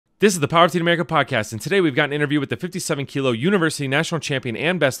This is the Powerlifting America podcast, and today we've got an interview with the 57 kilo University National Champion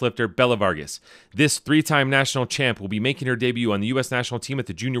and best lifter, Bella Vargas. This three-time national champ will be making her debut on the U.S. national team at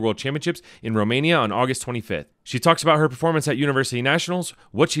the Junior World Championships in Romania on August 25th. She talks about her performance at University Nationals,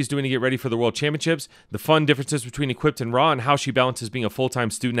 what she's doing to get ready for the World Championships, the fun differences between equipped and raw, and how she balances being a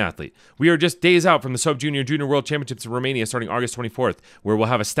full-time student athlete. We are just days out from the Sub-Junior Junior World Championships in Romania starting August 24th, where we'll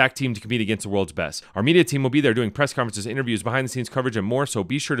have a stacked team to compete against the world's best. Our media team will be there doing press conferences, interviews, behind-the-scenes coverage, and more, so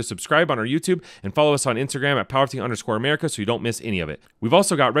be sure to subscribe on our YouTube and follow us on Instagram at Powerlifting_America so you don't miss any of it. We've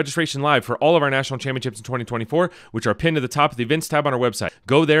also got registration live for all of our national championships in 2024, which are pinned to the top of the events tab on our website.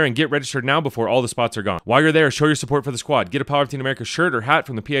 Go there and get registered now before all the spots are gone. While you're there, show your support for the squad. Get a Powerlifting America shirt or hat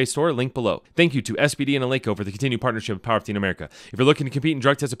from the PA store, link below. Thank you to SBD and Aleco for the continued partnership with Powerlifting America. If you're looking to compete in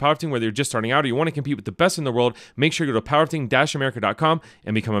drug-tested powerlifting, whether you're just starting out or you want to compete with the best in the world, make sure you go to powerlifting-america.com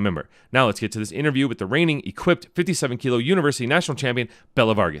and become a member. Now let's get to this interview with the reigning equipped 57 kilo University National Champion,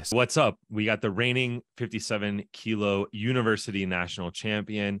 Bella Vargas. What's up? We got the reigning 57 kilo University National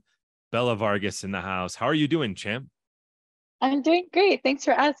Champion, Bella Vargas in the house. How are you doing, champ? I'm doing great. Thanks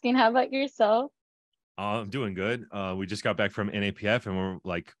for asking. How about yourself? I'm doing good. We just got back from NAPF and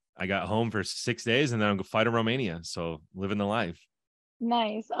I got home for 6 days and then I'm going to fly to Romania. So living the life.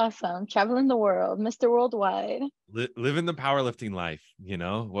 Nice. Awesome. Traveling the world, Mr. Worldwide. Living the powerlifting life. You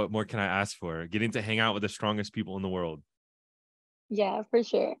know, what more can I ask for? Getting to hang out with the strongest people in the world. Yeah, for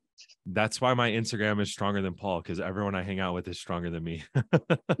sure. That's why my Instagram is stronger than Paul, because everyone I hang out with is stronger than me.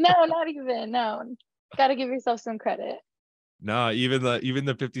 No, not even. No. Got to give yourself some credit. No, even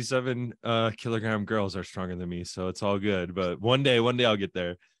the 57 kilogram girls are stronger than me, so it's all good. But one day I'll get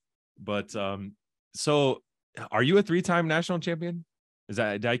there. But so are you a three-time national champion?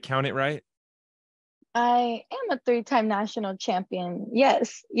 Did I count it right? I am a three-time national champion.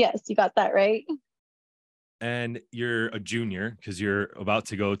 Yes, you got that right. And you're a junior because you're about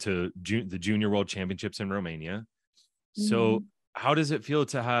to go to the Junior World Championships in Romania. So how does it feel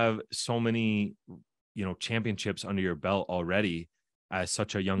to have so many, championships under your belt already as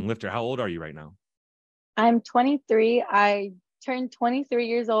such a young lifter? How old are you right now? I'm 23. I turned 23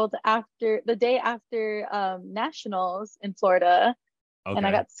 years old after the day after nationals in Florida. Okay. And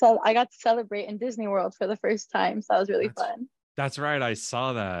I got to celebrate in Disney World for the first time. So that was really fun. That's right. I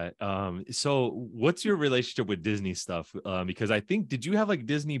saw that. So what's your relationship with Disney stuff? Because I think, did you have like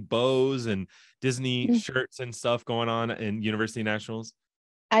Disney bows and Disney shirts and stuff going on in University Nationals?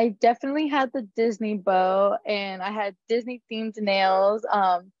 I definitely had the Disney bow and I had Disney themed nails.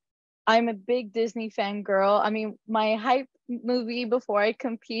 I'm a big Disney fan girl. I mean, my hype movie before I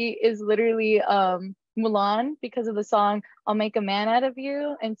compete is literally Mulan because of the song I'll Make a Man Out of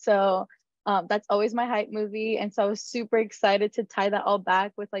You. And so that's always my hype movie. And so I was super excited to tie that all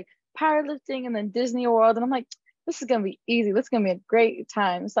back with like powerlifting and then Disney World. And I'm like, this is going to be easy. This is going to be a great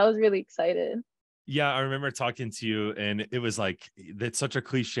time. So I was really excited. Yeah, I remember talking to you and it was like, it's such a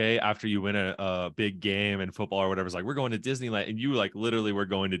cliche after you win a big game in football or whatever. It's like, we're going to Disneyland. And you like literally were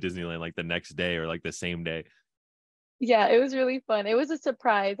going to Disneyland like the next day or like the same day. Yeah, it was really fun. It was a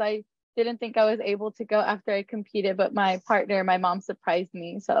surprise. I didn't think I was able to go after I competed, but my partner, my mom surprised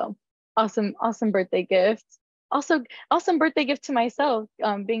me. So awesome birthday gift. Also, awesome birthday gift to myself,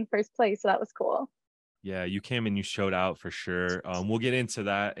 being first place. So that was cool. Yeah, you came and you showed out for sure. We'll get into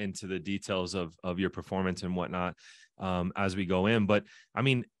that, into the details of your performance and whatnot as we go in. But I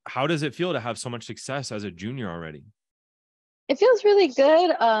mean, how does it feel to have so much success as a junior already? It feels really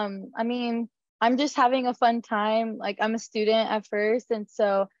good. I mean, I'm just having a fun time. Like I'm a student at first. And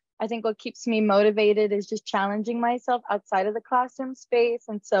so I think what keeps me motivated is just challenging myself outside of the classroom space.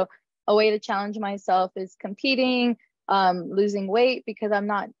 And so a way to challenge myself is competing, losing weight because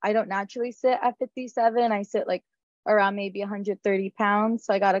I don't naturally sit at 57. I sit like around maybe 130 pounds.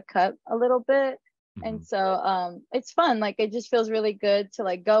 So I got to cut a little bit. And so it's fun. Like it just feels really good to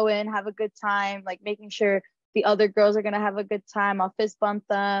like go in, have a good time, like making sure the other girls are going to have a good time. I'll fist bump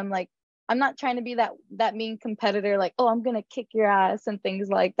them. Like I'm not trying to be that mean competitor, like, oh, I'm going to kick your ass and things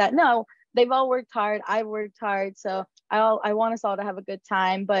like that. No, they've all worked hard. I've worked hard. So I want us all to have a good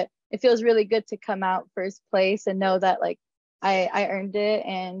time, but it feels really good to come out first place and know that like I earned it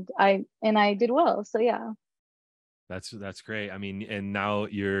and I did well. So yeah. That's great. I mean, and now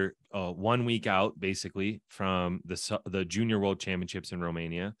you're 1 week out basically from the Junior World Championships in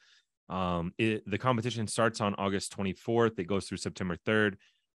Romania. The competition starts on August 24th. It goes through September 3rd,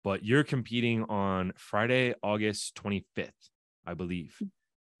 but you're competing on Friday, August 25th, I believe.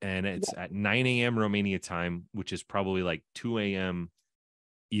 And it's at 9 a.m. Romania time, which is probably like 2 a.m.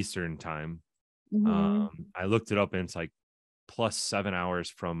 Eastern time. I looked it up and it's like plus 7 hours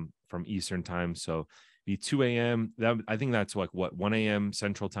from Eastern time. So be 2 a.m. That I think that's like what 1 a.m.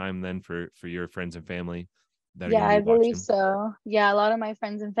 Central Time then for your friends and family that are Yeah, going to I be believe watching. so. Yeah, a lot of my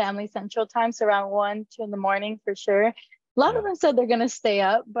friends and family Central Time, so around 1, 2 in the morning for sure. A lot of Yeah. them said they're gonna stay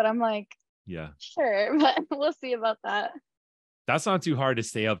up, but I'm like, Yeah. sure, but we'll see about that. That's not too hard to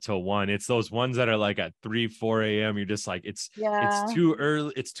stay up till 1. It's those ones that are like at 3, 4 a.m. You're just like, it's Yeah, too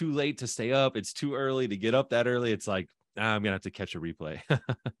early. It's too late to stay up. It's too early to get up that early. It's like, I'm gonna have to catch a replay.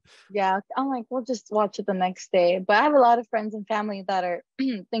 yeah. I'm like, we'll just watch it the next day. But I have a lot of friends and family that are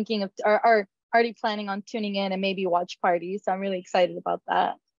thinking of are already planning on tuning in and maybe watch parties. So I'm really excited about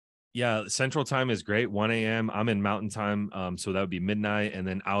that. Yeah, Central Time is great. 1 a.m. I'm in Mountain Time, so that would be midnight, and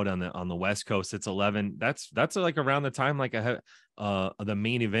then out on the West Coast, it's 11. That's like around the time like the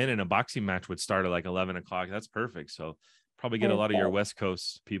main event in a boxing match would start at like 11 o'clock. That's perfect. So probably get a lot of your Perfect. West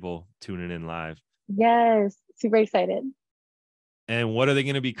Coast people tuning in live. Yes, super excited. And what are they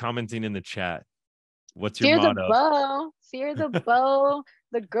going to be commenting in the chat? What's your Fear the motto? bow, fear the bow,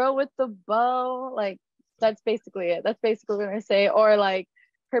 the girl with the bow. Like that's basically it. That's basically what I'm gonna say. Or like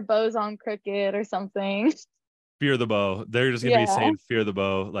her bow's on crooked or something. Fear the bow. They're just gonna be Yeah. saying fear the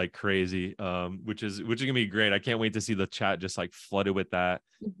bow like crazy. Which is gonna be great. I can't wait to see the chat just like flooded with that.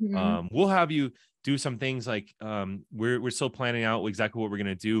 Hmm. We'll have you do some things like we're still planning out exactly what we're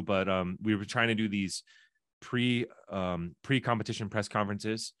gonna do, but we were trying to do these pre-competition press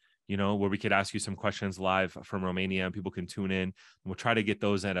conferences, where we could ask you some questions live from Romania and people can tune in. We'll try to get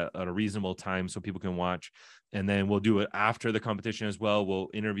those at a reasonable time so people can watch, and then we'll do it after the competition as well. We'll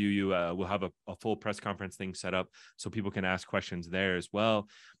interview you. We'll have a full press conference thing set up so people can ask questions there as well.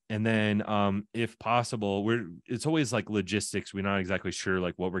 And then if possible, it's always like logistics, we're not exactly sure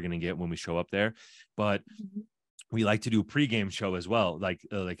like what we're going to get when we show up there, but we like to do pregame show as well, like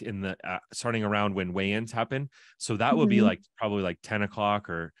in the starting around when weigh-ins happen. So that would be Hmm. like probably like 10 o'clock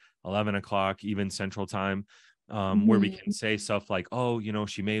or 11 o'clock, even Central Time, where we can Hmm. say stuff like, oh,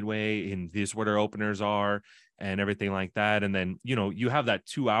 she made weight and these what her openers are and everything like that. And then, you have that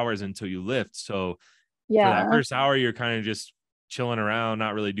 2 hours until you lift. So for that Yeah. first hour, you're kind of just chilling around,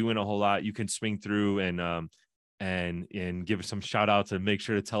 not really doing a whole lot. You can swing through and give some shout outs and make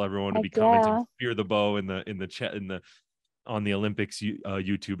sure to tell everyone to Heck be commenting yeah. fear the bow in the chat on the Olympics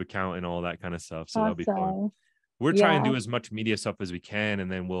YouTube account and all that kind of stuff. So that'll be fun. Awesome. We're trying to Yeah. do as much media stuff as we can,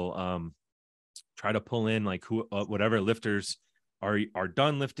 and then we'll try to pull in like whatever lifters are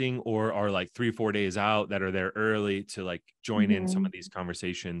done lifting or are like 3 or 4 days out that are there early to like join in some Hmm. of these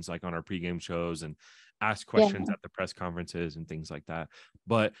conversations like on our pregame shows and ask questions Yeah. at the press conferences and things like that.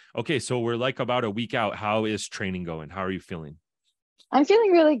 But okay, so we're like about a week out. How is training going? How are you feeling? I'm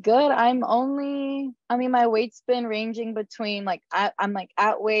feeling really good. I mean, my weight's been ranging between like I'm like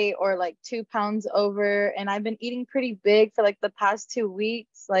at weight or like 2 pounds over, and I've been eating pretty big for like the past 2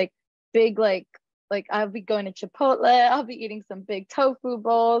 weeks. Like big, like I'll be going to Chipotle. I'll be eating some big tofu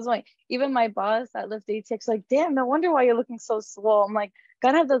bowls. Like even my boss at Lift ATX like, damn, no wonder why you're looking so swole. I'm like,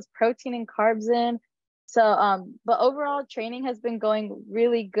 gotta have those protein and carbs in. So but overall training has been going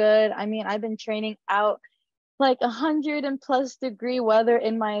really good. I mean, I've been training out like 100 and plus degree weather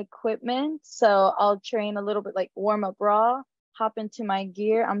in my equipment. So I'll train a little bit like warm up raw, hop into my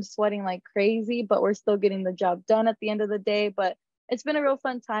gear. I'm sweating like crazy, but we're still getting the job done at the end of the day. But it's been a real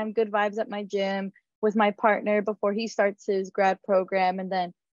fun time, good vibes at my gym with my partner before he starts his grad program. And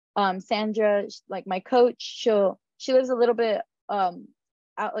then Sandra, like my coach, she lives a little bit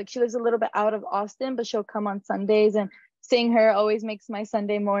out, like she lives a little bit out of Austin, but she'll come on Sundays, and seeing her always makes my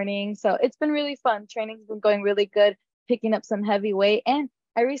Sunday morning. So it's been really fun. Training's been going really good, picking up some heavy weight. And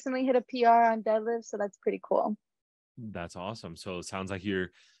I recently hit a PR on deadlift. So that's pretty cool. That's awesome. So it sounds like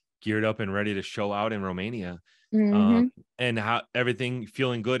you're geared up and ready to show out in Romania. Um, Hmm. and how everything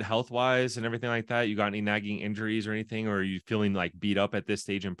feeling good health wise and everything like that. You got any nagging injuries or anything, or are you feeling like beat up at this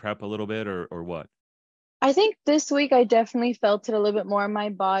stage in prep a little bit, or what? I think this week I definitely felt it a little bit more in my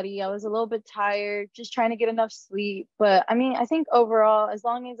body. I was a little bit tired, just trying to get enough sleep. But I mean, I think overall, as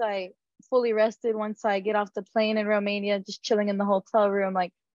long as I fully rested once I get off the plane in Romania, just chilling in the hotel room,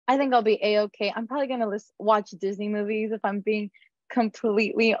 like I think I'll be a-okay. I'm probably gonna watch Disney movies if I'm being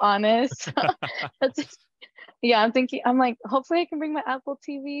completely honest. That's yeah, I'm like, hopefully I can bring my Apple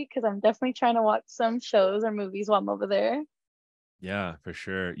TV because I'm definitely trying to watch some shows or movies while I'm over there. Yeah, for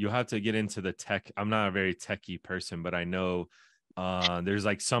sure. You'll have to get into the tech. I'm not a very techie person, but I know there's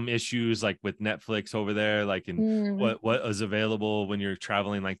like some issues like with Netflix over there, like in Mm, what is available when you're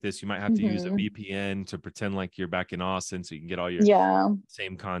traveling like this. You might have to use a hmm. VPN to pretend like you're back in Austin so you can get all your Yeah.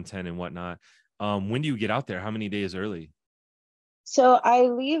 same content and whatnot. When do you get out there? How many days early? So I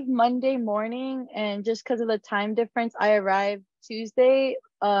leave Monday morning, and just because of the time difference, I arrive Tuesday.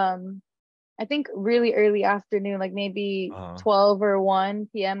 I think really early afternoon, like maybe Uh, 12 or 1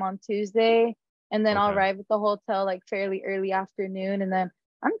 p.m. on Tuesday. And then I'll okay. arrive at the hotel like fairly early afternoon. And then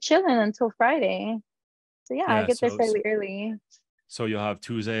I'm chilling until Friday. So yeah, I Yeah. get there fairly early. So you'll have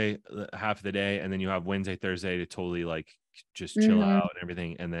Tuesday half of the day, and then you have Wednesday, Thursday to totally like just chill Hmm. out and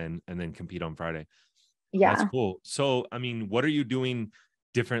everything, and then compete on Friday. That's Yeah. cool. So I mean, what are you doing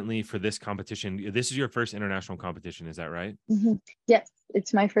differently for this competition? This is your first international competition, is that right? Hmm. Yes,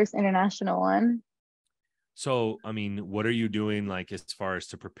 it's my first international one. So I mean, what are you doing like as far as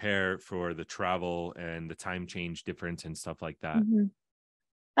to prepare for the travel and the time change difference and stuff like that? Hmm.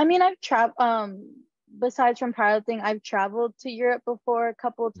 I mean, I've traveled, besides from piloting, I've traveled to Europe before a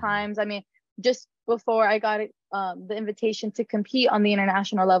couple of Mhm. times. I mean, just before I got it, the invitation to compete on the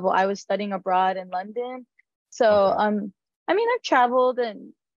international level, I was studying abroad in London. So, Okay. I mean, I've traveled,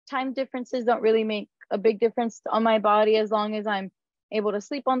 and time differences don't really make a big difference on my body as long as I'm able to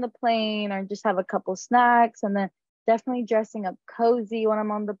sleep on the plane or just have a couple snacks, and then definitely dressing up cozy when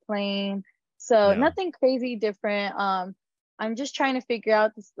I'm on the plane. So Yeah. nothing crazy different. I'm just trying to figure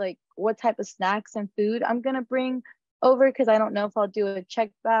out this, like what type of snacks and food I'm gonna bring over, because I don't know if I'll do a check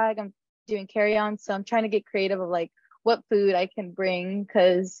bag. I'm doing carry on, so I'm trying to get creative of like what food I can bring,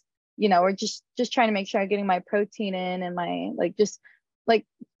 because we're just trying to make sure I'm getting my protein in and my like just like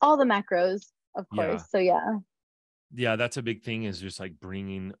all the macros, of Yeah. course. So yeah. Yeah, that's a big thing, is just like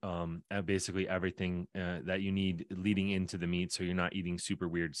bringing basically everything that you need leading into the meet, so you're not eating super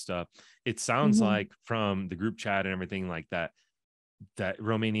weird stuff. It sounds Hmm. like from the group chat and everything like that, that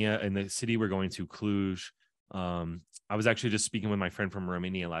Romania and the city we're going to, Cluj. I was actually just speaking with my friend from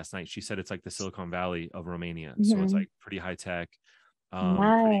Romania last night. She said it's like the Silicon Valley of Romania, so it's Hmm. like pretty high tech,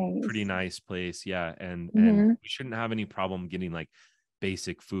 pretty Nice. nice place. Yeah, and Hmm. we shouldn't have any problem getting like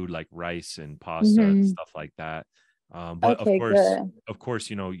basic food like rice and pasta and Hmm. stuff like that. But Okay, good. of course,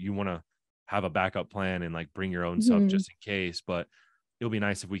 you want to have a backup plan and like bring your own stuff Hmm. just in case. But it'll be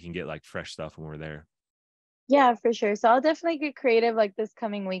nice if we can get like fresh stuff when we're there. Yeah, for sure. So I'll definitely get creative like this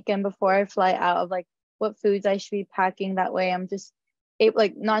coming weekend before I fly out of like what foods I should be packing. That way I'm just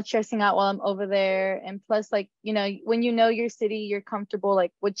like not stressing out while I'm over there. And plus, like, when you know your city, you're comfortable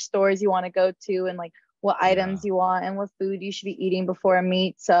like which stores you want to go to and like what Yeah. items you want and what food you should be eating before a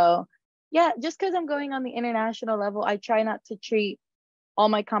meet. So yeah, just because I'm going on the international level, I try not to treat all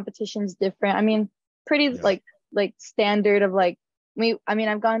my competitions different. I mean, pretty Yeah. like standard of like I mean,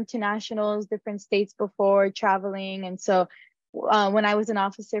 I've gone to nationals, different states before traveling, and so when I was an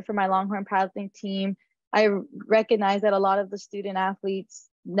officer for my Longhorn piloting team, I recognized that a lot of the student athletes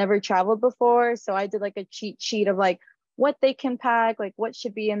never traveled before, so I did like a cheat sheet of like what they can pack, like what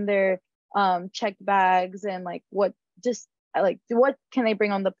should be in their checked bags, and like what just like what can they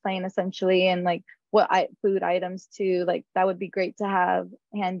bring on the plane essentially, and like food items too, like that would be great to have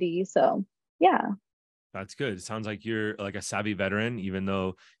handy. So yeah. That's good. It sounds like you're like a savvy veteran, even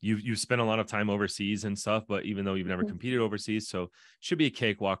though you've spent a lot of time overseas and stuff, but even though you've never Mhm. competed overseas, so should be a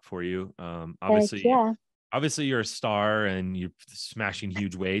cakewalk for you. Heck yeah. Obviously you're a star and you're smashing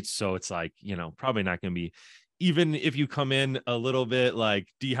huge weights, so it's like, probably not going to be, even if you come in a little bit like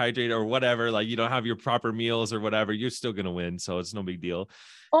dehydrated or whatever, like you don't have your proper meals or whatever, you're still going to win, so it's no big deal.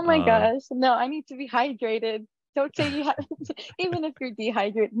 Oh my Um, gosh, no, I need to be hydrated. Don't say you have even if you're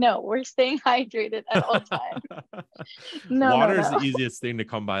dehydrated. No, we're staying hydrated at all times. No, no, Water is no. the easiest thing to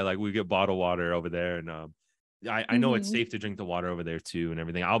come by. Like we get bottled water over there, and I know it's Hmm. safe to drink the water over there too, and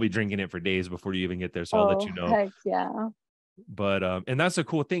everything. I'll be drinking it for days before you even get there, so I'll let Oh you know. heck yeah. But and that's the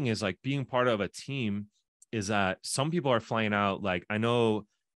cool thing, is like being part of a team, is that some people are flying out. Like I know,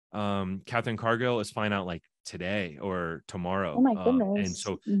 Catherine Cargill is flying out like today or Oh tomorrow, my and goodness.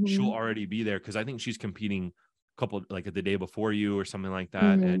 so she'll Hmm. already be there because I think she's competing a couple like the day before you or something like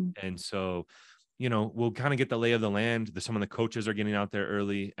that, Hmm. and so we'll kind of get the lay of the land. Some of the coaches are getting out there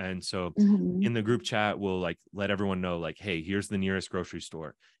early. And so Hmm. in the group chat, we'll like let everyone know, like, hey, here's the nearest grocery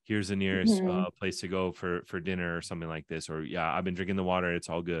store. Here's the nearest Hmm. place to go for dinner or something like this. Or yeah, I've been drinking the water. It's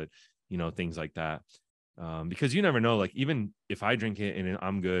all good. Things like that. Because you never know, like even if I drink it and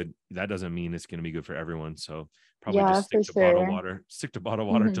I'm good, that doesn't mean it's going to be good for everyone. So probably Yeah, just for sure. stick to bottled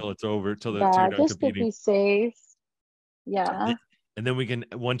water Hmm. till it's over, till you're Yeah, done just to competing. be safe. Yeah. And then we can,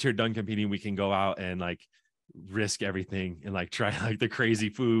 once you're done competing, we can go out and like risk everything and like try like the crazy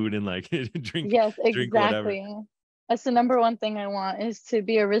food and like Yes, drink whatever. exactly. That's the number one thing I want, is to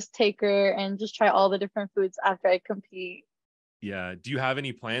be a risk taker and just try all the different foods after I compete. Yeah, do you have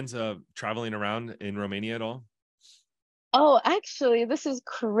any plans of traveling around in Romania at all? Oh, actually, this is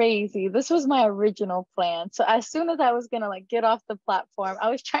crazy. This was my original plan. So as soon as I was gonna like get off the platform, I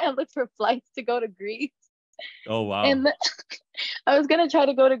was trying to look for flights to go to Greece. Oh wow. And I was gonna try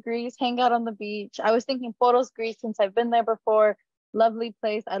to go to Greece, hang out on the beach. I was thinking Poros, Greece, since I've been there before. Lovely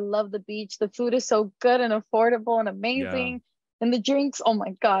place. I love the beach. The food is so good and affordable and Yeah. amazing. And the drinks, oh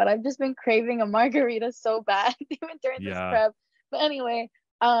my God, I've just been craving a margarita so bad, even during this Yeah. prep. But anyway,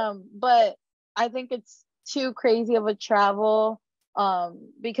 but I think it's too crazy of a travel.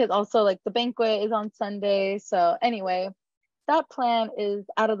 Because also like the banquet is on Sunday. So anyway, that plan is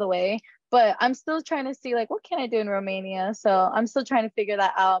out of the way, but I'm still trying to see like what can I do in Romania. So I'm still trying to figure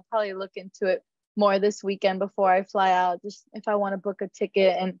that out. I'll probably look into it more this weekend before I fly out. Just if I want to book a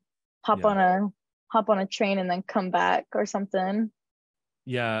ticket and hop Yeah. on a hop on a train and then come back or something.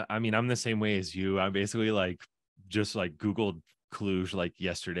 Yeah. I mean, I'm the same way as you. I basically like just like Googled Cluj like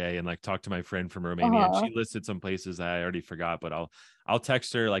yesterday and like talked to my friend from Romania, and Uh-huh. she listed some places that I already forgot, but I'll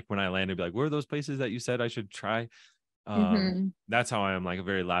text her like when I land and be like, where are those places that you said I should try? Mhm. That's how I am, like a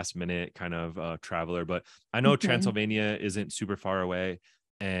very last minute kind of traveler. But I know Mhm. Transylvania isn't super far away,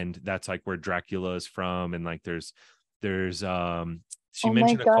 and that's like where Dracula is from. And like there's she Oh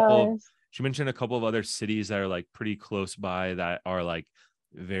my mentioned a couple of gosh. she mentioned a couple of other cities that are like pretty close by that are like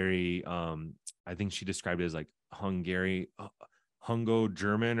very I think she described it as like Hungary Hungo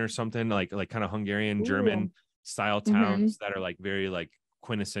German or something, like kind of Hungarian Ooh. German style Mhm. towns that are like very like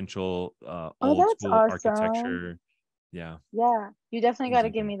quintessential Oh, old that's school awesome. architecture. Yeah, Yeah, you definitely got things to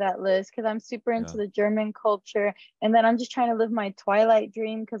like give that. me that list because I'm super into Yeah. the German culture. And then I'm just trying to live my Twilight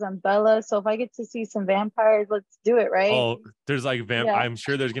dream because I'm Bella. So if I get to see some vampires, let's do it, right? Oh, there's like Yeah. I'm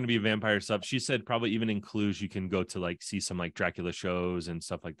sure there's gonna be vampire stuff. She said probably even in Cluj you can go to like see some like Dracula shows and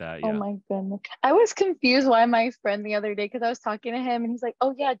stuff like that. Oh Yeah. my goodness. I was confused why my friend the other day because I was talking to him and he's like,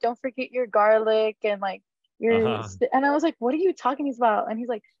 "Oh yeah, don't forget your garlic and like Uh-huh. and I was like, "What are you talking about?" And he's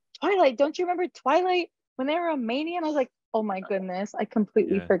like, "Twilight, don't you remember Twilight when they were Romania?" And I was like, "Oh my goodness, I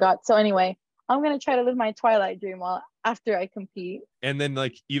completely Yeah. forgot." So anyway, I'm gonna try to live my Twilight dream while after I compete. And then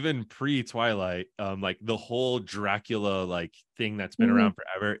like even pre-Twilight, like the whole Dracula like thing that's been Hmm. around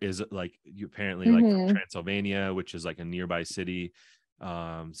forever is like you apparently like from Hmm. Transylvania, which is like a nearby city.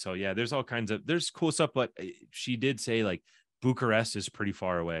 So yeah, there's all kinds of there's cool stuff, but she did say like Bucharest is pretty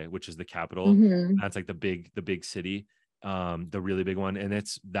far away, which is the capital. Hmm. That's like the big city, the really big one, and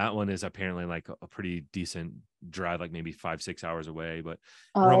it's that one is apparently like a pretty decent drive, like maybe 5-6 hours away. But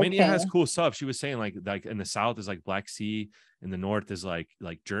Oh, Romania has okay. cool stuff. She was saying like in the south is like Black Sea, in the north is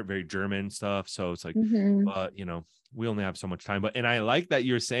very German stuff. So it's like, Hmm. we only have so much time. But and I like that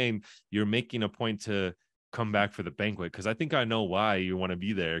you're saying you're making a point to come back for the banquet, because I think I know why you want to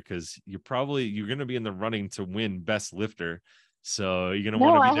be there, because you're going to be in the running to win best lifter, so you're going to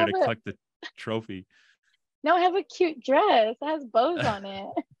want No, to be I there have to a collect the trophy. no, I have a cute dress. It has bows on it.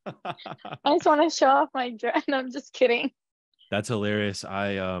 I just want to show off my dress. No, I'm just kidding. That's hilarious.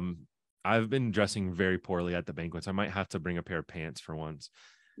 I've been dressing very poorly at the banquets. I might have to bring a pair of pants for once.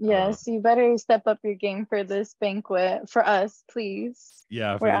 um Yes, you better step up your game for this banquet for us, please.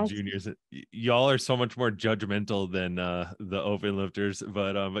 Yeah, We're for the asking. juniors. Y'all are so much more judgmental than the open lifters,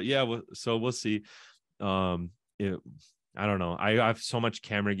 but yeah, so we'll see. Um it, I don't know. I have so much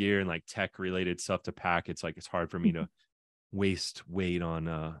camera gear and like tech related stuff to pack. It's like it's hard for me to waste weight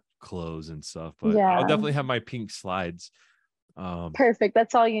on clothes and stuff, but I'll Yeah, definitely have my pink slides um perfect.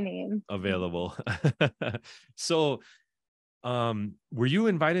 That's all you need. available. So were you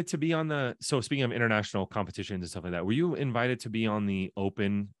invited to be on the so speaking of international competitions and stuff like that, were you invited to be on the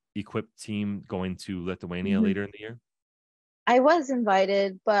open equipped team going to Lithuania Mhm. later in the year? I was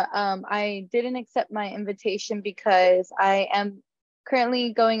invited, but I didn't accept my invitation because I am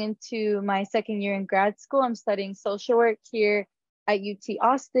currently going into my second year in grad school. I'm studying social work here at UT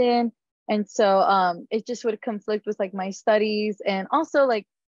Austin. And so it just would conflict with like my studies and also like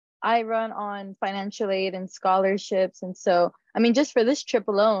I run on financial aid and scholarships. And so, I mean, just for this trip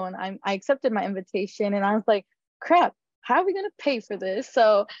alone, I accepted my invitation and I was like, crap, how are we going to pay for this?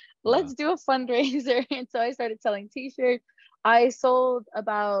 So Yeah. let's do a fundraiser. And so I started selling t-shirts. I sold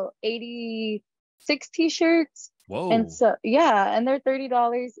about 86 t-shirts. And Whoa. so, yeah, and they're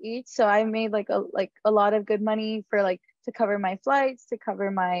 $30 each. So I made like a lot of good money for like to cover my flights, to cover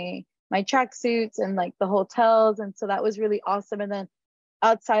my tracksuits and like the hotels. And so that was really awesome. And then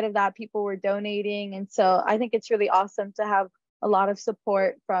outside of that, people were donating. And so I think it's really awesome to have a lot of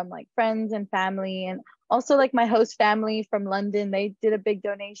support from like friends and family. And also like my host family from London, they did a big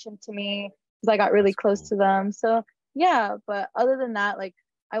donation to me because I got really That's close cool. to them. So yeah, but other than that, like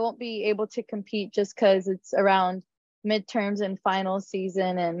I won't be able to compete just because it's around midterms and final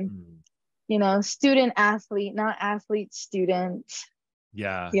season and Mm. student athlete, not athlete student.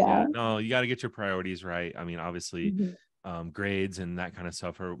 Yeah, Yeah. yeah. No, you got to get your priorities right. I mean, obviously, Mhm. grades and that kind of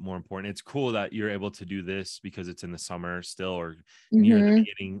stuff are more important. It's cool that you're able to do this because it's in the summer still, or Mm-hmm.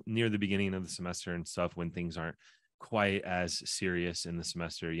 near the beginning of the semester and stuff, when things aren't quite as serious in the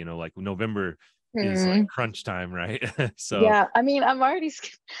semester, like November is like Mm-hmm. crunch time, right? So Yeah, I mean, I'm already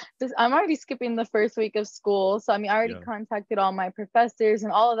skipping the first week of school. So I mean, I already yeah, contacted all my professors,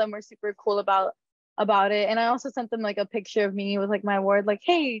 and all of them were super cool about it. And I also sent them like a picture of me with like my award, like,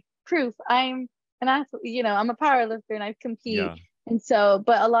 hey, proof I'm an athlete, I'm a power lifter and I compete. yeah, And so,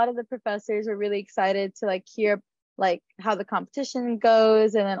 but a lot of the professors were really excited to like hear like how the competition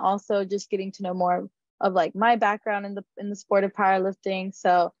goes, and then also just getting to know more of like my background in the sport of powerlifting.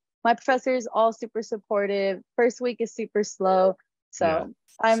 So my professors all super supportive. First week is super slow, yeah. so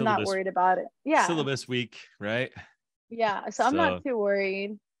I'm not Syllabus, worried about it. Yeah, syllabus week, right? yeah. So I'm not So, too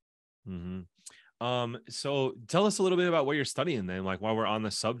worried. mhm. So tell us a little bit about what you're studying then, like while we're on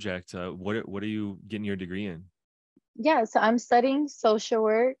the subject. What are you getting your degree in? Yeah, so I'm studying social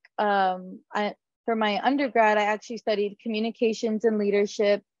work. For my undergrad, I actually studied communications and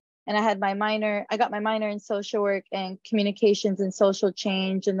leadership, and I got my minor in social work and communications and social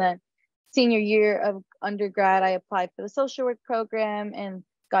change. And then senior year of undergrad, I applied for the social work program and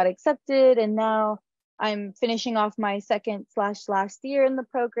got accepted. And now I'm finishing off my second slash last year in the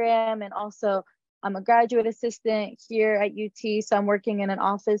program. And also, I'm a graduate assistant here at UT. So I'm working in an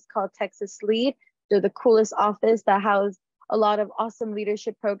office called Texas Lead. They're the coolest office that house a lot of awesome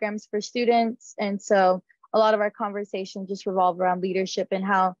leadership programs for students. And so a lot of our conversations just revolve around leadership and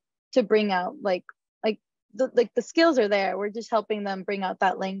how to bring out the skills are there. We're just helping them bring out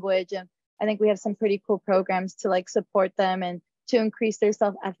that language. And I think we have some pretty cool programs to like support them and to increase their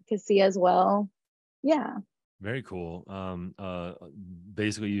self-efficacy as well. Yeah. Very cool.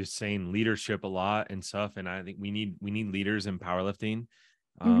 Basically you're saying leadership a lot and stuff, and I think we need leaders in powerlifting.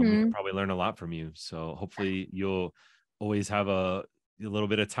 We could Mm-hmm. probably learn a lot from you. So hopefully you'll always have a little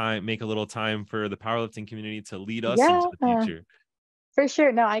bit of time, make a little time for the powerlifting community to lead us into Yeah, the future. for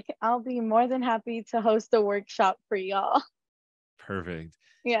sure. No, I'll be more than happy to host a workshop for y'all. Perfect.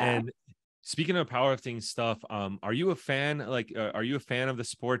 Yeah. And speaking of powerlifting stuff, are you a fan? Like, are you a fan of the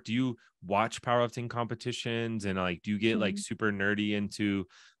sport? Do you watch powerlifting competitions, and like, do you get like Mhm. super nerdy into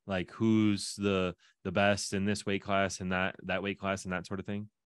like who's the best in this weight class and that weight class and that sort of thing?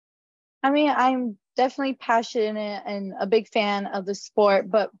 I mean, I'm definitely passionate and a big fan of the sport,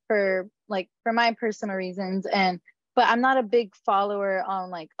 but for my personal reasons. But I'm not a big follower on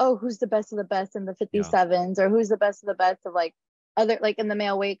like, oh, who's the best of the best in the Yeah, 57s, or who's the best of the best of like other, like in the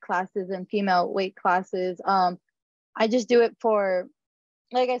male weight classes and female weight classes. I just do it for,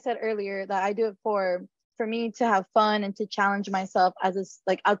 like I said earlier, that I do it for me to have fun and to challenge myself as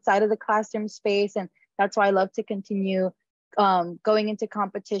like outside of the classroom space. And that's why I love to continue going into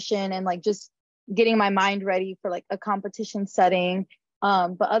competition and like just getting my mind ready for like a competition setting.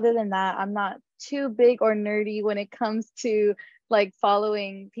 But other than that, I'm not too big or nerdy when it comes to like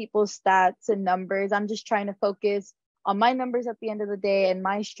following people's stats and numbers. I'm just trying to focus on my numbers at the end of the day and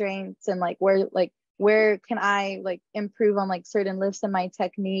my strengths, and where can I like improve on like certain lifts in my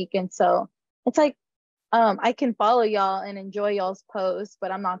technique. And so it's like I can follow y'all and enjoy y'all's posts,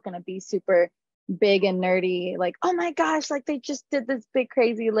 but I'm not gonna be super big and nerdy, like, oh my gosh, like they just did this big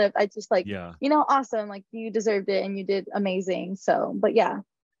crazy lift. I just like, yeah. awesome, like you deserved it and you did amazing. So, but yeah.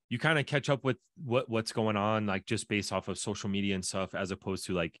 You kind of catch up with what's going on, like just based off of social media and stuff, as opposed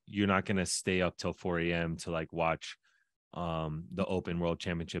to like you're not gonna stay up till 4 a.m. to like watch the Open World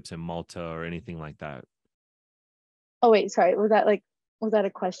Championships in Malta or anything like that. Oh wait, sorry, was that a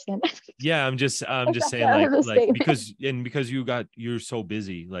question? Yeah, I'm Is just that, saying that like was a like statement? because you're so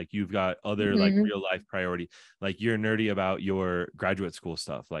busy, like you've got other like Hmm. real life priority. Like you're nerdy about your graduate school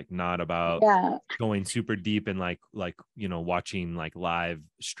stuff, like not about Yeah. going super deep and like watching like live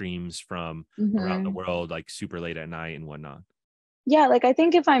streams from around the Hmm. world like super late at night and whatnot. Yeah, like I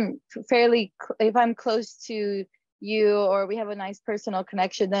think if I'm close to you or we have a nice personal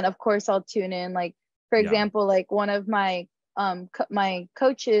connection, then of course I'll tune in. Like for Yeah. example, like one of my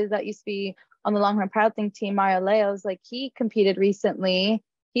coaches that used to be on the Longhorn powerlifting team, Mario Leos, like he competed recently.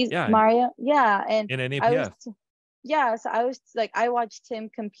 He's Yeah, Mario, yeah, and in an I was APF. yeah, so I was like I watched him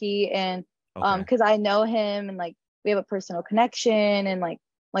compete, and Okay. because I know him and like we have a personal connection, and like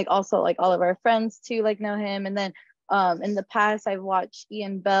also like all of our friends too like know him. And then in the past, I've watched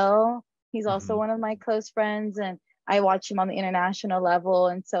Ian Bell. He's also Mhm. one of my close friends, and I watch him on the international level.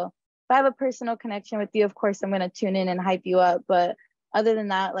 And so, if I have a personal connection with you, of course, I'm going to tune in and hype you up. But other than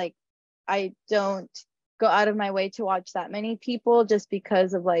that, like, I don't go out of my way to watch that many people just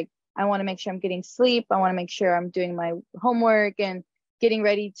because of like, I want to make sure I'm getting sleep. I want to make sure I'm doing my homework and getting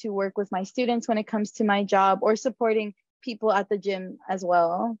ready to work with my students when it comes to my job or supporting people at the gym as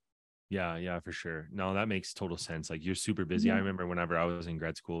well. Yeah, for sure. No, that makes total sense. Like you're super busy. I Mhm. remember whenever I was in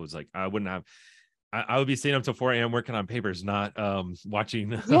grad school, it was like I would be staying up till 4 a.m. working on papers, not watching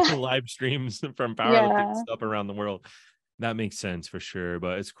Yeah. live streams from powerlifting Yeah. stuff around the world. That makes sense for sure,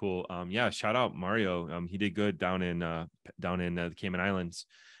 but it's cool. Yeah, shout out Mario. He did good down in the Cayman Islands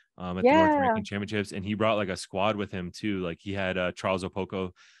at the North Yeah. American Championships, and he brought like a squad with him too. Like he had Charles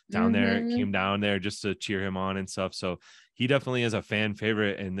Opoko down there, Mhm. came down there just to cheer him on and stuff. So he definitely is a fan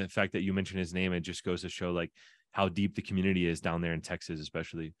favorite, and the fact that you mentioned his name, it just goes to show like how deep the community is down there in Texas,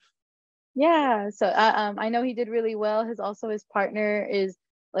 especially. Yeah. So I know he did really well. His partner is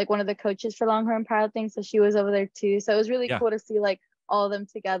like one of the coaches for Longhorn Powerlifting, so she was over there too. So it was really Yeah, cool to see like all of them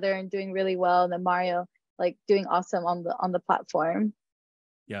together and doing really well, and then Mario like doing awesome on the platform.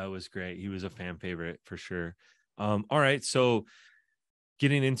 yeah, it was great. He was a fan favorite for sure. All right, so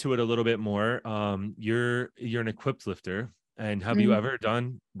getting into it a little bit more, you're an equipped lifter, and have you Mhm. ever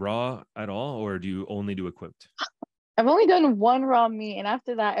done raw at all, or do you only do equipped? I've only done one raw meet, and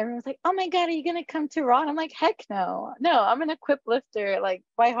after that, everyone's like, "Oh my God, are you gonna come to raw?" And I'm like, "Heck no, no! I'm an equipped lifter, like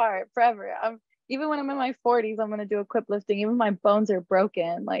by heart, forever. I'm even when I'm in my 40s, I'm gonna do equipped lifting. Even my bones are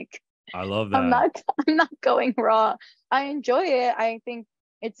broken. Like I love I'm that. not, I'm not going raw. I enjoy it. I think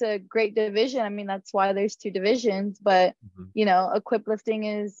it's a great division. I mean, that's why there's two divisions. But Mhm. equipped lifting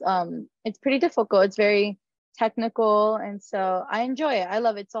is it's pretty difficult. It's very technical, and so I enjoy it. I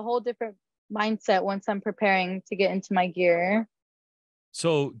love it. It's a whole different mindset once I'm preparing to get into my gear.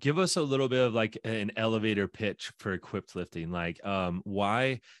 So give us a little bit of like an elevator pitch for equipped lifting. Like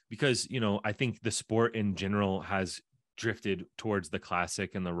why? Because I think the sport in general has drifted towards the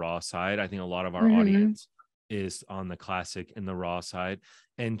classic and the raw side. I think a lot of our Hmm. audience is on the classic and the raw side.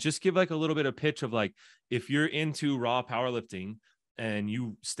 And just give like a little bit of pitch of like if you're into raw powerlifting and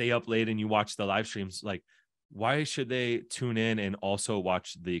you stay up late and you watch the live streams, like why should they tune in and also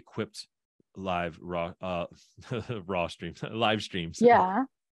watch the equipped live raw raw streams live streams? Yeah.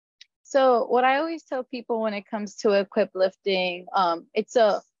 So what I always tell people when it comes to equip lifting, it's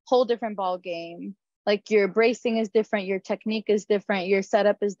a whole different ball game. Like your bracing is different, your technique is different, your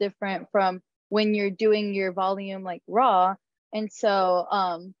setup is different from when you're doing your volume like raw. And so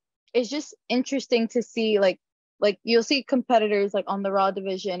it's just interesting to see like you'll see competitors like on the raw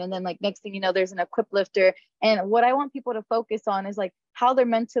division, and then like next thing you know there's an equip lifter. And what I want people to focus on is like how they're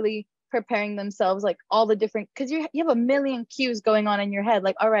mentally preparing themselves, like all the different, because you have a million cues going on in your head,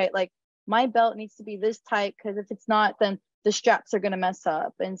 like all right, like my belt needs to be this tight because if it's not, then the straps are going to mess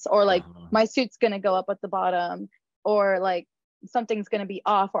up, or like Uh-huh. my suit's going to go up at the bottom, or like something's going to be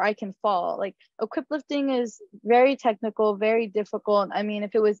off, or I can fall. Like equip lifting is very technical, very difficult. I mean,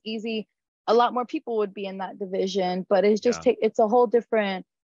 if it was easy, a lot more people would be in that division, but Yeah. it's a whole different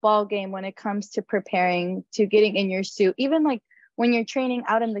ball game when it comes to preparing, to getting in your suit. Even like when you're training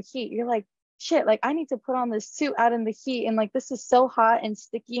out in the heat, you're like, shit, like I need to put on this suit out in the heat, and like this is so hot and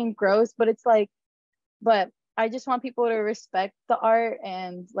sticky and gross, but it's like, but I just want people to respect the art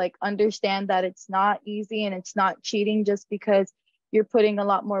and like understand that it's not easy and it's not cheating. Just because you're putting a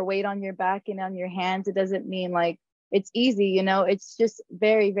lot more weight on your back and on your hands, it doesn't mean like it's easy, it's just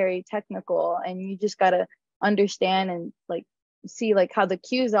very, very technical, and you just got to understand and like see like how the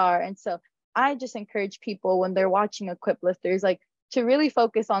cues are. And so I just encourage people when they're watching equip lifters, like to really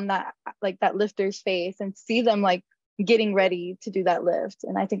focus on that, like that lifter's face, and see them like getting ready to do that lift.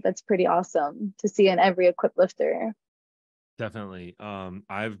 And I think that's pretty awesome to see in every equipped lifter. Definitely.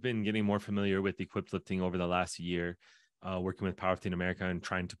 I've been getting more familiar with equipped lifting over the last year, working with Powerlifting America and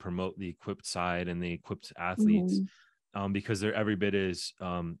trying to promote the equipped side and the equipped athletes, Hmm. because they're every bit as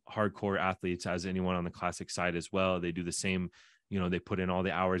hardcore athletes as anyone on the classic side as well. They do the same, they put in all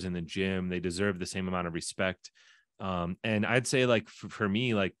the hours in the gym. They deserve the same amount of respect. And I'd say like for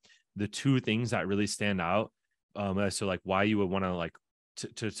me, like the two things that really stand out, so like why you would want to like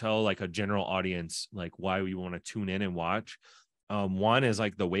to tell like a general audience like why we want to tune in and watch. One is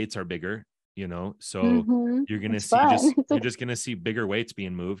like the weights are bigger, so Hmm. you're gonna It's see fun. just you're just gonna see bigger weights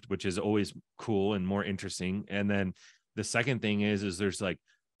being moved, which is always cool and more interesting. And then the second thing is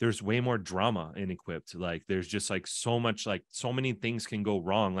there's way more drama in equipped. Like there's just like so much, like so many things can go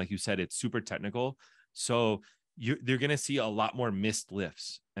wrong. Like you said, it's super technical. So they're going to see a lot more missed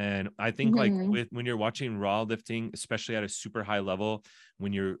lifts. And I think like Hmm. when you're watching raw lifting, especially at a super high level,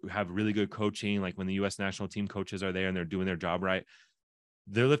 when you have really good coaching, like when the US national team coaches are there and they're doing their job right,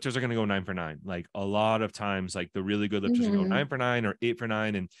 their lifters are going to go 9 for 9. Like a lot of times, like the really good lifters are going to go Hmm. 9 for 9 or 8 for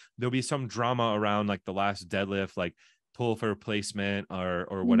 9. And there'll be some drama around like the last deadlift, like pull for replacement or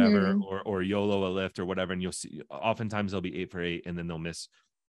whatever, Hmm. or YOLO a lift or whatever. And you'll see oftentimes they'll be 8 for 8 and then they'll miss.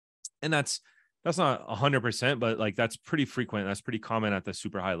 And that's not 100%, but like that's pretty frequent. That's pretty common at the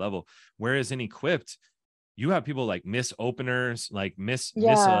super high level. Whereas in equipped, you have people like miss openers, like miss a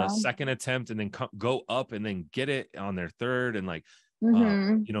Yeah. second attempt and then go up and then get it on their third, and like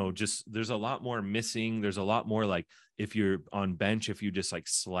Mm-hmm. you know, just there's a lot more missing. There's a lot more like if you're on bench, if you just like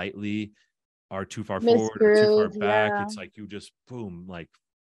slightly are too far forward or too far Misgrooved. back, Yeah. it's like you just boom, like,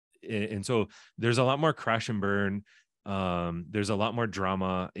 and so there's a lot more crash and burn. There's a lot more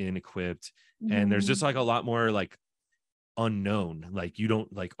drama in equipped, and there's just Mm-hmm. like a lot more like unknown. Like you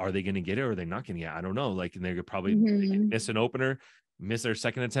don't like, are they going to get it or are they not going to get it? I don't know. Like, and they're probably they can Mm-hmm. miss an opener, miss their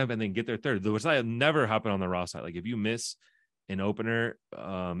second attempt, and then get their third. Which that never happened on the raw side. Like if you miss an opener,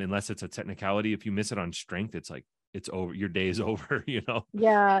 unless it's a technicality, if you miss it on strength, it's like it's over. Your day is over. You know.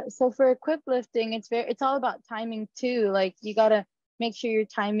 Yeah. So for equip lifting, it's all about timing too. Like you gotta make sure you're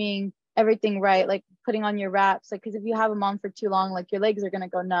timing everything right, like putting on your wraps. Like because if you have them on for too long, like your legs are gonna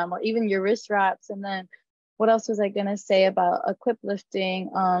go numb, or even your wrist wraps. And then what else was I gonna say about equip lifting?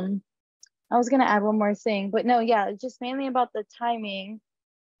 I was gonna add one more thing, but no, yeah, just mainly about the timing.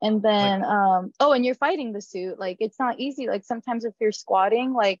 And Like then oh, and you're fighting the suit. Like it's not easy. Like sometimes if you're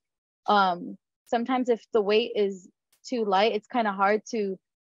squatting, like um sometimes if the weight is too light, it's kind of hard to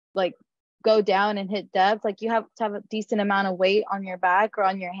like go down and hit depth. Like you have to have a decent amount of weight on your back or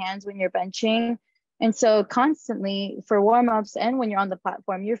on your hands when you're benching. And so constantly for warm-ups and when you're on the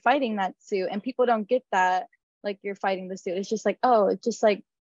platform, you're fighting that suit. And people don't get that, like you're fighting the suit. It's just like, oh, it's just like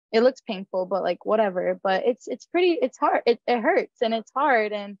it looks painful, but like whatever. But it's hard. It hurts and it's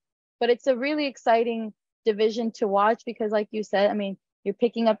hard. And but it's a really exciting division to watch because like you said, I mean, you're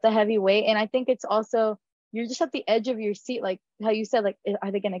picking up the heavy weight. And I think it's also you're just at the edge of your seat, like how you said, like, are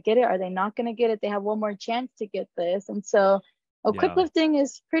they going to get it? Are they not going to get it? They have one more chance to get this. And so, equip yeah. lifting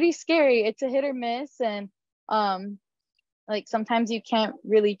is pretty scary. It's a hit or miss. And, like, sometimes you can't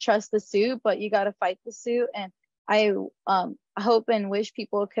really trust the suit, but you got to fight the suit. And I hope and wish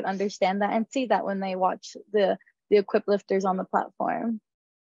people could understand that and see that when they watch the equip lifters on the platform.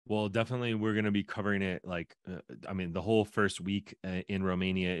 Well, definitely we're going to be covering it. Like, I mean, the whole first week in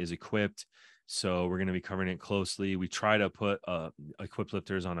Romania is equipped. So we're going to be covering it closely. We try to put equipped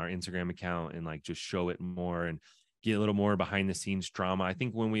lifters on our Instagram account and like just show it more and get a little more behind the scenes drama. I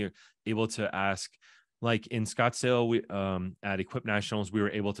think when we are able to ask, like in Scottsdale, we at Equip Nationals, we were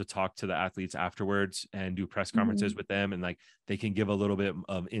able to talk to the athletes afterwards and do press conferences Mm-hmm. with them, and like they can give a little bit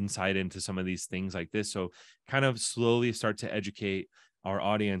of insight into some of these things like this. So kind of slowly start to educate our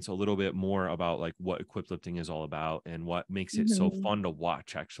audience a little bit more about like what equipped lifting is all about and what makes it so Mm-hmm. fun to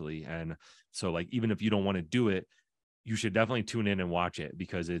watch actually. And so like even if you don't want to do it, you should definitely tune in and watch it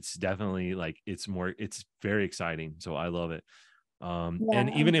because it's definitely like it's very exciting. So I love it. And Yeah.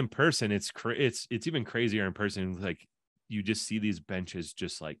 even in person, it's even crazier in person. Like you just see these benches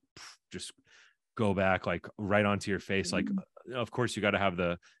just like just go back like right onto your face. Like of course you got to have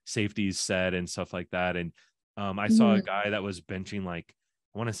the safeties set and stuff like that. And I saw a Mm-hmm. guy that was benching like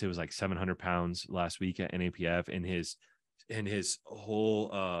I want to say it was like 700 pounds last week at NAPF, and his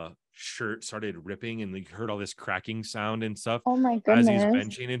whole shirt started ripping, and you heard all this cracking sound and stuff Oh my as he's goodness.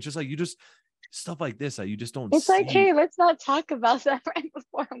 benching, and just like you just stuff like this that you just don't It's like, see. hey, let's not talk about that right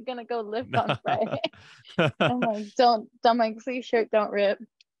before I'm gonna go lift on Friday. I'm like, don't, I'm like, please shirt don't rip.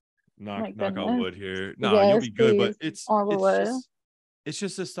 My knock on goodness. wood here. No, you'll Yes, be good, but please. All the way. it's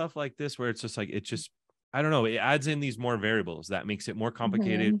just this stuff like this where it's just like it just I don't know, it adds in these more variables that makes it more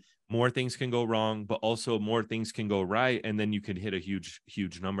complicated. Hmm. More things can go wrong, but also more things can go right, and then you could hit a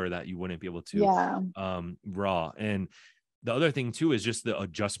huge number that you wouldn't be able to Yeah. raw. And the other thing too is just the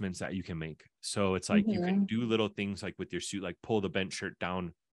adjustments that you can make. So it's like you can Hmm. do little things like with your suit, like pull the bench shirt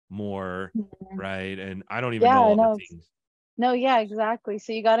down more, Hmm. right? And I don't even Yeah, know I all the know. things. No, yeah, exactly.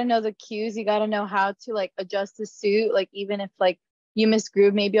 So you got to know the cues. You got to know how to like adjust the suit. Like even if like you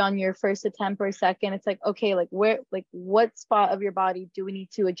misgroove maybe on your first attempt or second, it's like, okay, like where, like what spot of your body do we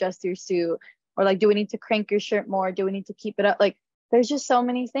need to adjust your suit? Or like, do we need to crank your shirt more? Do we need to keep it up? Like there's just so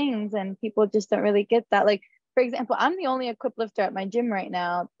many things and people just don't really get that. Like, for example, I'm the only equip lifter at my gym right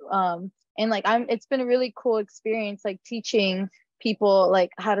now. And like it's been a really cool experience, like teaching people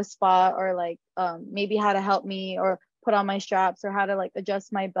like how to spot or like maybe how to help me or put on my straps or how to like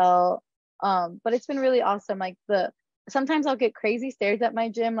adjust my belt. But it's been really awesome. Like the sometimes I'll get crazy stares at my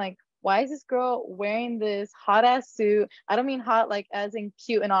gym, like, why is this girl wearing this hot ass suit? I don't mean hot like as in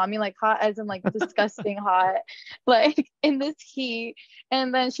cute and all. I mean like hot as in like disgusting hot, like in this heat.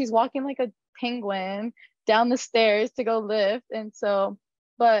 And then she's walking like a penguin down the stairs to go lift. And so,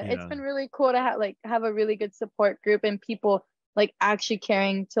 but it's Yeah. been really cool to have a really good support group and people like actually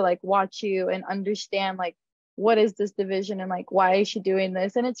caring to like watch you and understand like what is this division and like why is she doing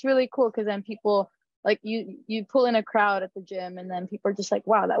this? And it's really cool because then people like you pull in a crowd at the gym and then people are just like,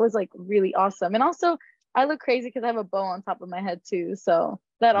 wow, that was like really awesome. And also I look crazy because I have a bow on top of my head too, so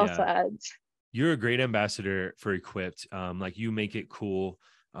that also Yeah. adds. You're a great ambassador for Equipped. Like you make it cool.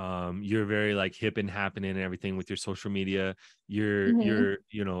 You're very like hip and happening and everything with your social media. Hmm. You're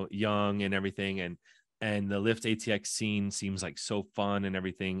you know young and everything, and the Lift ATX scene seems like so fun and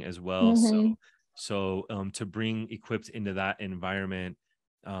everything as well. Hmm. To bring Equipped into that environment,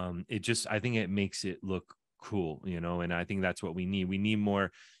 it just I think it makes it look cool, you know, and I think that's what we need. We need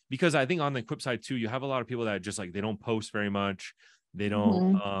more because I think on the Equip side too, you have a lot of people that just like they don't post very much, they don't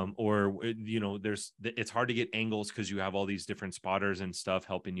Hmm. or you know there's it's hard to get angles because you have all these different spotters and stuff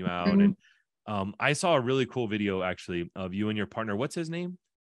helping you out. Hmm. And I saw a really cool video actually of you and your partner. What's his name?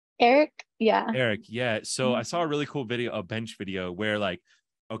 Eric, yeah. Eric. Yeah, so I Mhm. saw a really cool video, a bench video where like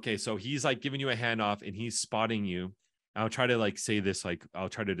okay, so he's like giving you a handoff and he's spotting you. I'll try to like say this, like I'll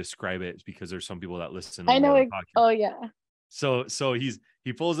try to describe it because there's some people that listen I only know on it. podcast. Oh yeah. So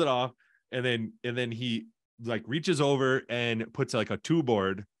he pulls it off and then he like reaches over and puts like a two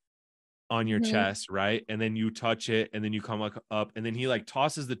board on your Hmm. chest, right? And then you touch it and then you come up and then he like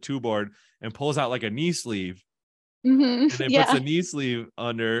tosses the two board and pulls out like a knee sleeve Hmm. and then puts Yeah, the knee sleeve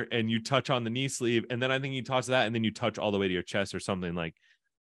under and you touch on the knee sleeve and then I think you toss that and then you touch all the way to your chest or something. Like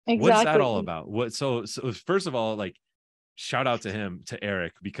what's that all exactly. about? What so first of all, like shout out to him, to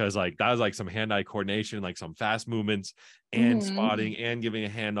Eric, because like that was like some hand-eye coordination, like some fast movements and Hmm. spotting and giving a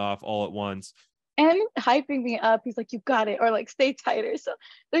handoff all at once. And hyping me up. He's like, "You got it," or like, "Stay tighter." So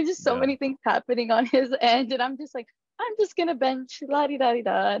there's just so Yeah, many things happening on his end, and I'm just like, "I'm just gonna bench, la di da di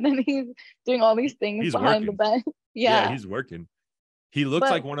da," and then he's doing all these things he's behind the working. bench. Yeah, Yeah, he's working. He looks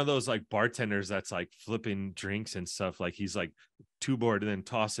but like one of those like bartenders that's like flipping drinks and stuff. Like he's like two board and then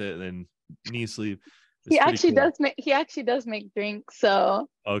toss it and then knee sleeve. It's pretty cool. he actually does make drinks, so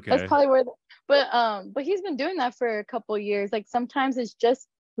that's Okay. probably where but he's been doing that for a couple years. Like sometimes it's just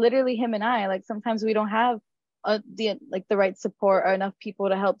literally him and I. Like sometimes we don't have the right support or enough people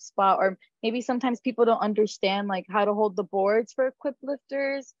to help spot, or maybe sometimes people don't understand like how to hold the boards for equipped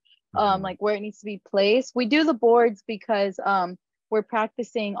lifters, Mhm. like where it needs to be placed. We do the boards because we're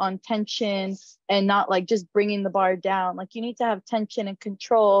practicing on tension and not like just bringing the bar down. Like you need to have tension and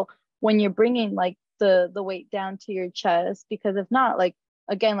control when you're bringing like the weight down to your chest, because if not, like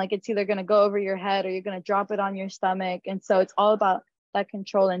again, like it's either going to go over your head or you're going to drop it on your stomach. And so it's all about that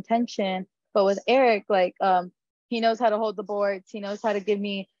control and tension. But with Eric, like he knows how to hold the boards, he knows how to give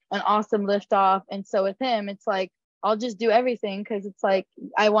me an awesome lift off. And so with him it's like I'll just do everything because it's like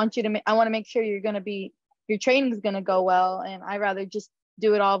I want to make sure you're going to be your training is going to go well, and I rather just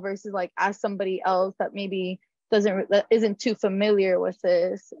do it all versus like ask somebody else that maybe that isn't too familiar with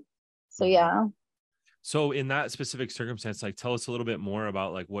this. So Mhm. yeah. So in that specific circumstance, like tell us a little bit more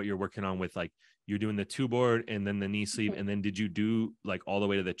about like what you're working on with like you're doing the two board and then the knee sleeve. And then did you do like all the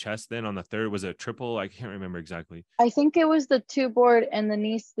way to the chest then on the third? Was it a triple? I can't remember exactly. I think it was the two board and the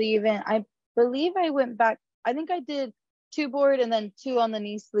knee sleeve, and I believe I went back. I think I did two board and then two on the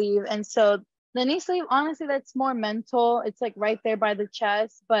knee sleeve, and so the knee sleeve, honestly, that's more mental. It's like right there by the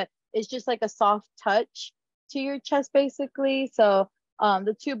chest, but it's just like a soft touch to your chest, basically. So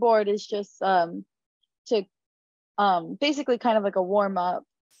the two board is just to basically kind of like a warm up,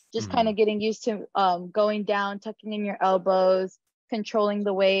 just kind Mhm. of getting used to going down, tucking in your elbows, controlling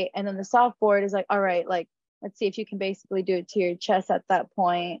the weight. And then the soft board is like, all right, like let's see if you can basically do it to your chest at that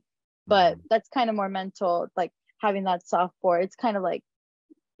point. But Mhm. that's kind of more mental, like having that soft board. It's kind of like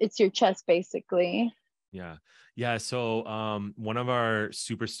it's your chest basically. Yeah. Yeah. So one of our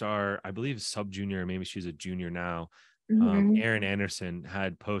superstar, I believe sub junior, maybe she's a junior now. Hmm. Erin Anderson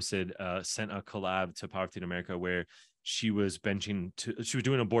had posted, sent a collab to Powerlifting America where she was she was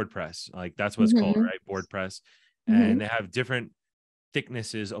doing a board press. Like that's what it's called, Hmm. right? Board press. Hmm. And they have different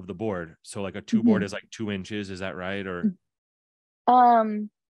thicknesses of the board. So like a two board Hmm. is like 2 inches. Is that right? Or Um,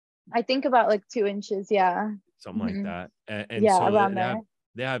 I think about like 2 inches. Yeah. something like Hmm. that. And Yeah, so around there.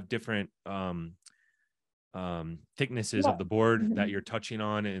 they have different, thicknesses Yeah. of the board Hmm. that you're touching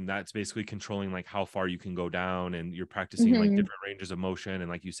on, and that's basically controlling like how far you can go down, and you're practicing like Hmm. different ranges of motion and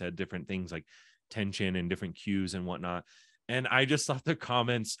like you said different things like tension and different cues and whatnot. And I just thought the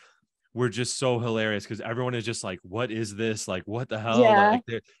comments were just so hilarious because everyone is just like, what is this, like what the hell, Yeah.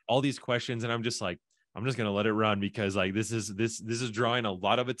 like all these questions, and I'm just like, I'm just gonna let it run because like this is drawing a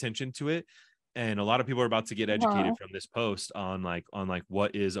lot of attention to it, and a lot of people are about to get educated Huh. from this post on like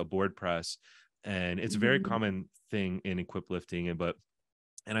what is a board press. And it's a very Hmm. common thing in equip lifting.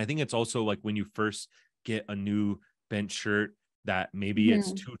 And I think it's also like when you first get a new bench shirt, that maybe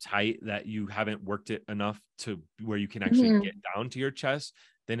it's Mhm. too tight, that you haven't worked it enough to where you can actually get Mhm. down to your chest,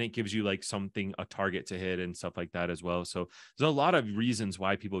 then it gives you like something, a target to hit and stuff like that as well. So there's a lot of reasons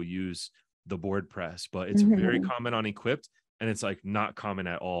why people use the board press, but it's very Mhm. common on equipped, and it's like not common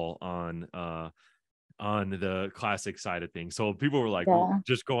at all on the classic side of things. So people were like Yeah.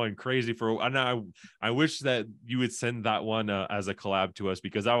 just going crazy for, and I wish that you would send that one as a collab to us,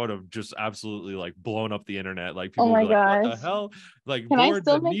 because I would have just absolutely like blown up the internet. Like Oh people would be my like, what the gosh. hell? Like Can I boards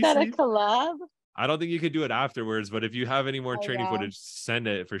still and make that a Nisi? collab? I don't think you could do it afterwards, but if you have any more Oh training yeah. footage, send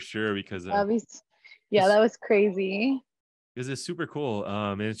it for sure, because That'd be, yeah, it's that was crazy. it's super cool.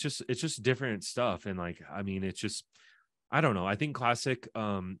 And it's just different stuff. And like, I mean, it's just, I don't know. I think classic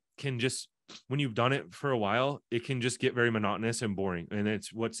can just, when you've done it for a while, it can just get very monotonous and boring. And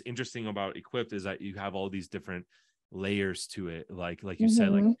it's what's interesting about equipped is that you have all these different layers to it. Like you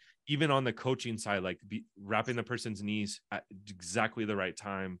said, like Mhm. even on the coaching side, like wrapping the person's knees at exactly the right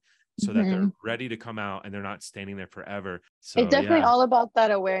time so that they're Mhm. ready to come out and they're not standing there forever. It's So definitely yeah, all about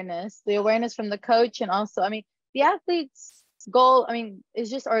that awareness, the awareness from the coach. And also, I mean, the athlete's goal, I mean, is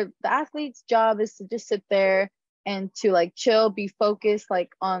just, or the athlete's job is to just sit there and to like chill, be focused,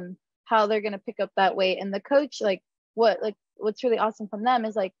 like on how they're going to pick up that weight. And the coach, like what's really awesome from them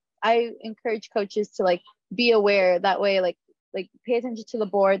is like, I encourage coaches to like be aware that way, like pay attention to the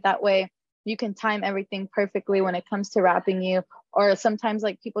board. That way you can time everything perfectly when it comes to wrapping you. Or sometimes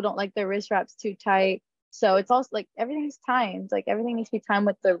like people don't like their wrist wraps too tight, so it's also like everything's timed. Like everything needs to be timed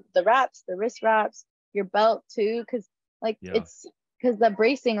with the wraps, the wrist wraps, your belt too, because like yeah. it's because the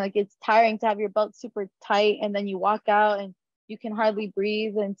bracing, like it's tiring to have your belt super tight and then you walk out and you can hardly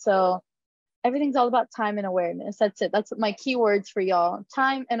breathe. And so everything's all about time and awareness. That's it. That's my keywords for y'all.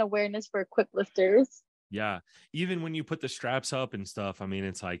 Time and awareness for equipped lifters. Yeah. Even when you put the straps up and stuff, I mean,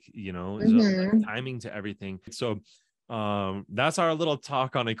 it's like, there's a Mm-hmm. timing to everything. So that's our little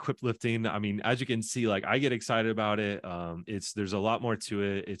talk on equipped lifting. I mean, as you can see, like I get excited about it. There's a lot more to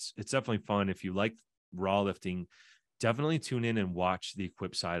it. It's definitely fun. If you like raw lifting, definitely tune in and watch the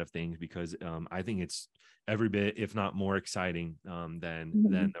equipped side of things, because I think it's every bit, if not more exciting Mm-hmm.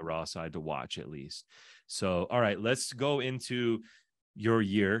 than the raw side to watch at least. So, all right, let's go into your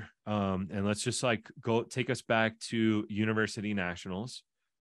year, and let's just like go take us back to university nationals.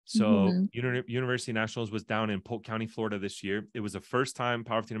 So Mm-hmm. University Nationals was down in Polk County, Florida this year. It was the first time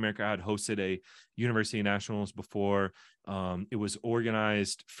Powerlifting America had hosted a University Nationals before. It was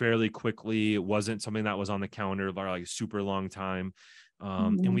organized fairly quickly. It wasn't something that was on the calendar for like a super long time.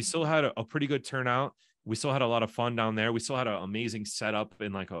 And Mm-hmm. we still had a pretty good turnout. We still had a lot of fun down there. We still had an amazing setup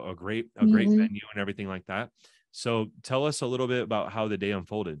and like a great Mm-hmm. venue and everything like that. So tell us a little bit about how the day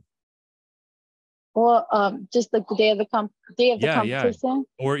unfolded. Well, just like the day of the Yeah, yeah. competition.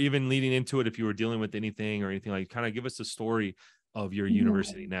 Or even leading into it, if you were dealing with anything or anything, like kind of give us the story of your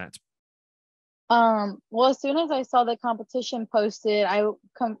university Mhm. nats. Well, as soon as I saw the competition posted, I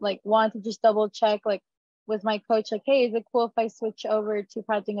come like wanted to just double check like with my coach, like, hey, is it cool if I switch over to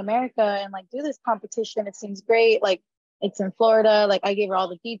Powerlifting America and like do this competition? It seems great. Like it's in Florida. Like I gave her all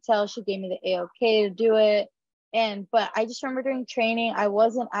the details. She gave me the A-OK to do it. But I just remember during training, I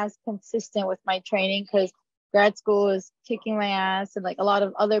wasn't as consistent with my training because grad school was kicking my ass and like a lot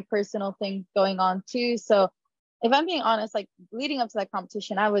of other personal things going on too. So if I'm being honest, like leading up to that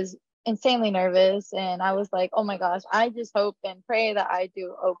competition, I was insanely nervous and I was like, oh my gosh, I just hope and pray that I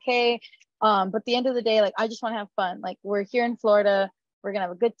do okay. But at the end of the day, like I just want to have fun. Like we're here in Florida, we're gonna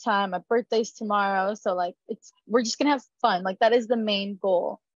have a good time. My birthday's tomorrow, so like we're just gonna have fun. Like that is the main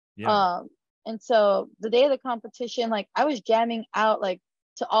goal. Yeah. Um, and so the day of the competition, like I was jamming out like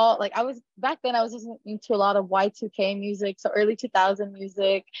to all like I was back then I was listening to a lot of Y2K music, so early 2000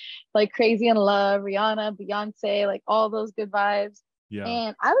 music, like Crazy in Love, Rihanna, Beyonce, like all those good vibes. Yeah.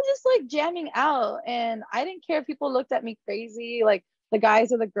 And I was just like jamming out and I didn't care if people looked at me crazy, like the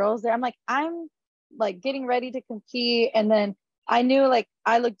guys or the girls there. I'm like, I'm like getting ready to compete. And then I knew like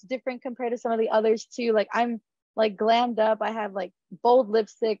I looked different compared to some of the others too. Like I'm like glammed up. I have like bold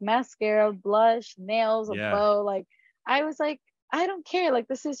lipstick, mascara, blush, nails, a Yeah. bow. Like I was like, I don't care. Like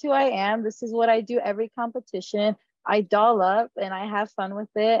this is who I am. This is what I do every competition. I doll up and I have fun with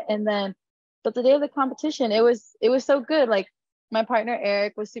it. And then but the day of the competition, it was so good. Like my partner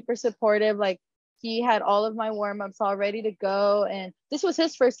Eric was super supportive. Like he had all of my warm-ups all ready to go. And this was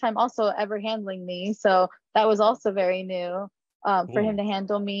his first time also ever handling me. So that was also very new for him Cool. to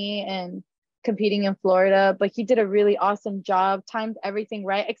handle me and competing in Florida. But he did a really awesome job, timed everything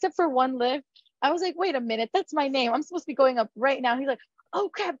right, except for one lift. I was like, wait a minute, that's my name. I'm supposed to be going up right now. He's like, oh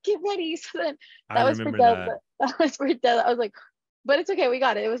crap, get ready. So then I that was for remember Deb. that. That was for Deb. I was like, but it's okay. We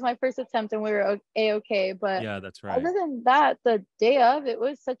got it. It was my first attempt and we were a-okay. But Yeah, that's right. other than that, the day of it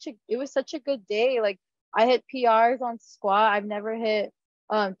was such a good day. Like I hit PRs on squat. I've never hit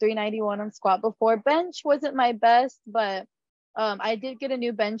 391 on squat before. Bench wasn't my best, but I did get a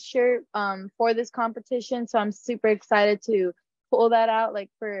new bench shirt for this competition. So I'm super excited to pull that out like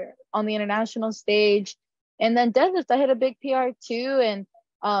for on the international stage. And then deadlift, I hit a big PR too. And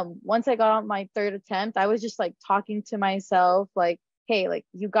once I got on my third attempt, I was just like talking to myself like, hey, like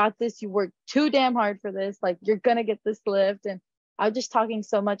you got this, you worked too damn hard for this, like you're gonna get this lift. And I was just talking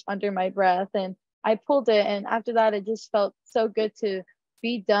so much under my breath and I pulled it. And after that, it just felt so good to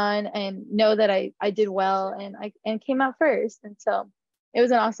be done and know that I did well and I came out first. And so it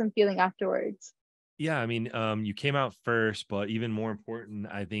was an awesome feeling afterwards. Yeah, I mean, you came out first, but even more important,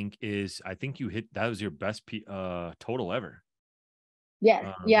 I think you hit that was your best total ever. Yes,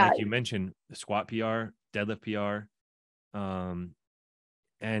 yeah. Like you mentioned, the squat PR, deadlift PR, um,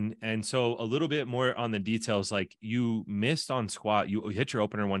 and so a little bit more on the details. Like you missed on squat, you hit your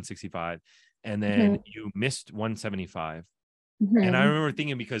opener 165, and then Hmm. you missed 175. And I Hmm. remember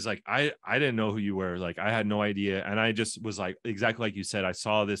thinking because like I didn't know who you were, like I had no idea, and I just was like exactly like you said. I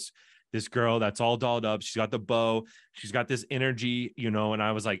saw this girl that's all dolled up. She's got the bow. She's got this energy, you know. And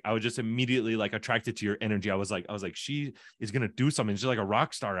I was just immediately like attracted to your energy. I was like, she is gonna do something. She's like a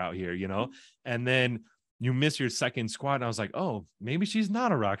rock star out here, you know. And then you miss your second squat, and I was like, oh, maybe she's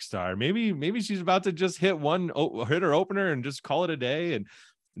not a rock star. Maybe she's about to just hit hit her opener and just call it a day. And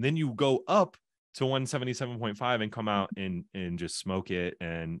then you go up to 177.5 and come out and just smoke it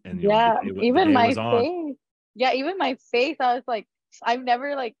and you know Yeah, the even day was my on. face. Yeah, even my face, I was like, I've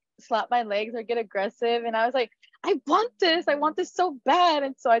never like slapped my legs or get aggressive. And I was like, I want this. I want this so bad.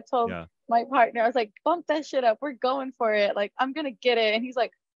 And so I told Yeah. my partner, I was like, bump that shit up. We're going for it. Like, I'm gonna get it. And he's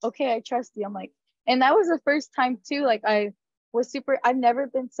like, okay, I trust you. I'm like, and that was the first time too. Like I've never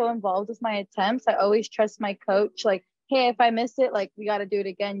been so involved with my attempts. I always trust my coach. Like, hey, if I miss it, like we gotta do it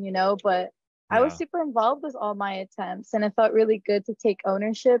again, you know. But I was Yeah. super involved with all my attempts and it felt really good to take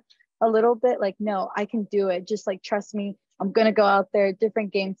ownership a little bit. Like, no, I can do it. Just like, trust me. I'm going to go out there,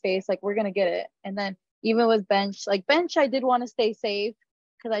 different game face. Like, we're going to get it. And then even with bench, like bench, I did want to stay safe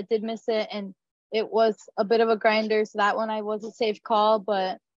because I did miss it. And it was a bit of a grinder. So that one I was a safe call.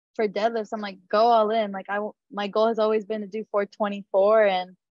 But for deadlifts, I'm like, go all in. Like my goal has always been to do 424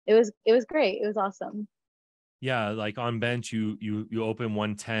 and it was great. It was awesome. Yeah, like on bench, you open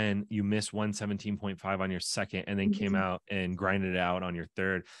 110, you miss 117.5 on your second, and then came Mhm. out and grinded it out on your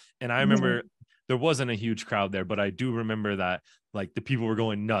third. And I remember Mhm. there wasn't a huge crowd there, but I do remember that like the people were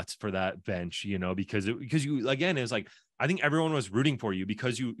going nuts for that bench, you know, because you again is like I think everyone was rooting for you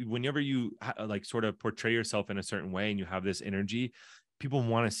because you whenever you like sort of portray yourself in a certain way and you have this energy, people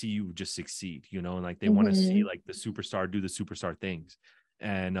want to see you just succeed, you know, and like they want to see Mhm. like the superstar do the superstar things.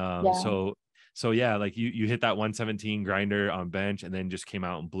 And Yeah. so yeah, like you hit that 117 grinder on bench and then just came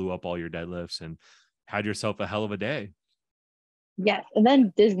out and blew up all your deadlifts and had yourself a hell of a day. Yes. And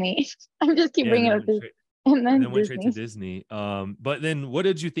then Disney. I'm just keep Yeah, and bringing then up this. And and then then went straight to Disney. Disney. But then what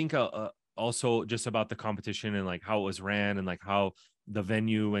did you think also just about the competition and like how it was ran and like how the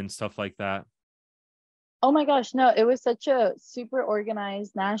venue and stuff like that? Oh my gosh, no, it was such a super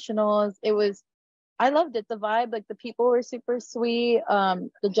organized nationals. I loved it. The vibe, like the people were super sweet.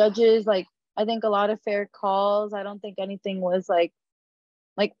 The judges, like I think a lot of fair calls. I don't think anything was like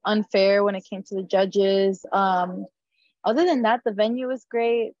unfair when it came to the judges. Other than that, the venue was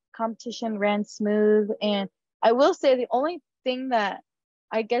great. Competition ran smooth. And I will say the only thing that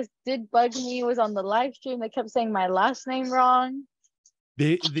I guess did bug me was on the live stream. They kept saying my last name wrong.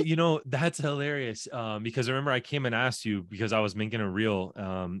 You know, that's hilarious. Because I remember I came and asked you because I was making a reel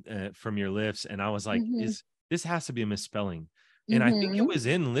from your lifts, and I was like, Hmm. "Is this has to be a misspelling?" And I think it Hmm. was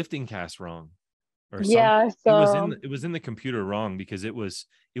in lifting cast wrong or something. Yeah, so It was in the computer wrong because it was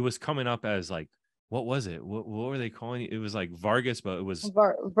coming up as like what was it? What were they calling it? It was like Vargas, but it was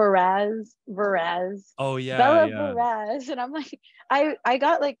Varaz, oh yeah, Bella yeah. Varaz, and I'm like, I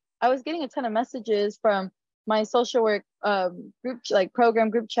got like I was getting a ton of messages from my social work group like program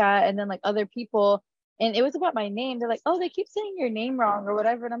group chat, and then like other people, and it was about my name. They're like, oh, they keep saying your name wrong or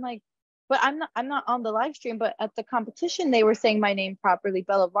whatever, and I'm like, but I'm not on the live stream, but at the competition they were saying my name properly,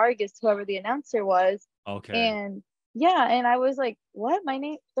 Bella Vargas, whoever the announcer was, Okay. and yeah, and I was like, what? My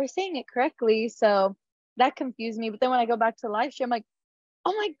name? They're saying it correctly, so that confused me. But then when I go back to the live stream, I'm like,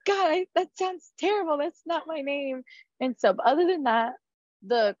 oh my God, that sounds terrible. That's not my name. And so, but other than that,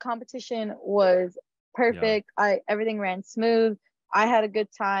 the competition was Yeah. perfect. Everything ran smooth. I had a good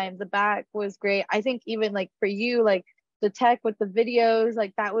time. The back was great. I think even like for you, like the tech with the videos,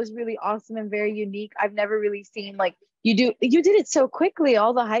 like that was really awesome and very unique. I've never really seen like you did it so quickly,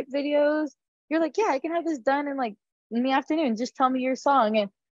 all the hype videos. You're like, yeah, I can have this done in like in the afternoon. Just tell me your song, and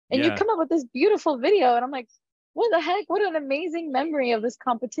you Yeah. come up with this beautiful video, and I'm like, what the heck? What an amazing memory of this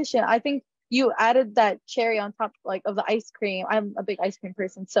competition. I think you added that cherry on top like of the ice cream. I'm a big ice cream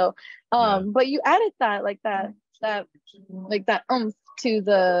person, so Yeah. but you added that that like that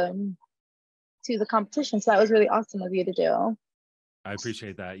to the competition. So that was really awesome of you to do. I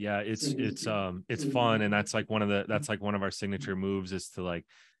appreciate that. Yeah, it's fun, and that's like one of our signature moves is to like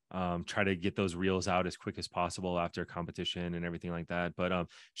try to get those reels out as quick as possible after a competition and everything like that. But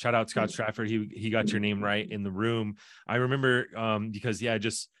shout out Scott Stratford. He got your name right in the room. I remember because yeah,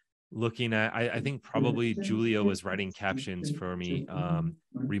 just looking at I think probably Julia was writing captions for me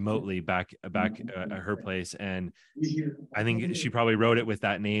remotely back at her place, and I think she probably wrote it with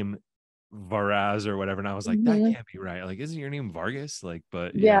that name Vargas or whatever. And I was like, that Mhm. can't be right. Like, isn't your name Vargas? Like,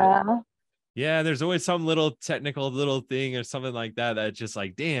 but yeah. Yeah. Yeah, there's always some little technical little thing or something like that that's just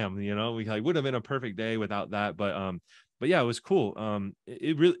like, damn, we like would have been a perfect day without that. But yeah, it was cool.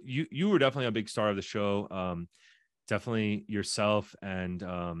 It really you were definitely a big star of the show. Definitely yourself and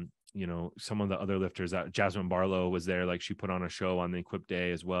some of the other lifters. That Jasmine Barlow was there, like she put on a show on the equip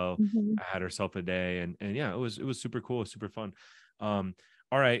day as well. Mhm. I had herself a day, and yeah, it was super cool, super fun.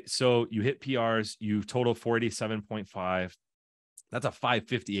 All right, so you hit PRs, you total 487.5. That's a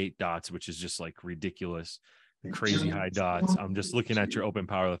 558 dots, which is just like ridiculous, crazy high dots. I'm just looking at your open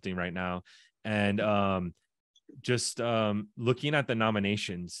powerlifting right now, and just looking at the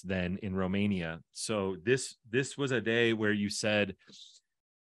nominations then in Romania. So this was a day where you said,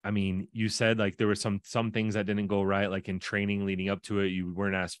 I mean, you said like there were some things that didn't go right, like in training leading up to it, you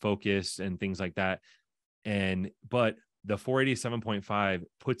weren't as focused and things like that. But the 487.5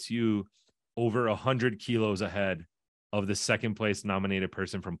 puts you over 100 kilos ahead of the second place nominated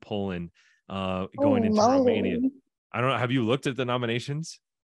person from Poland going Oh into Romania. moly. I don't know. Have you looked at the nominations?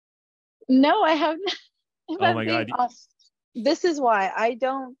 No, I have not. If Oh I'm my being God. honest, this is why I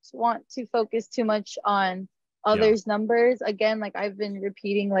don't want to focus too much on Yeah. others' numbers. Again, like I've been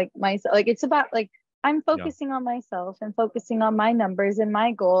repeating, like myself, like it's about like I'm Yeah. focusing on myself and focusing on my numbers and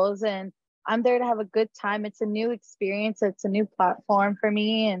my goals, and I'm there to have a good time. It's a new experience. It's a new platform for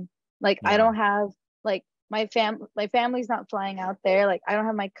me, and like I Yeah. don't have like my family's not flying out there. Like I don't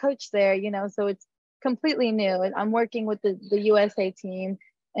have my coach there, so it's completely new, and I'm working with the USA team,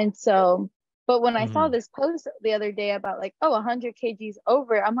 and so. But when I saw Mhm. this post the other day about like, oh, 100 kgs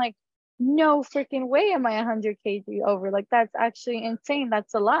over, I'm like, no freaking way am I 100 kg over. Like, that's actually insane.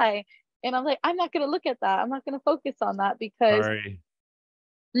 That's a lie. And I'm like, I'm not going to look at that. I'm not going to focus on that because Sorry.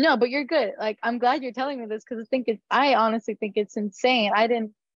 no, but you're good. Like, I'm glad you're telling me this because I honestly think it's insane. I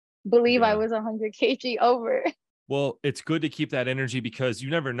didn't believe I Yeah. was 100 kg over. Well, it's good to keep that energy because you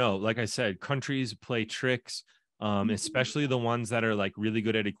never know. Like I said, countries play tricks, especially the ones that are like really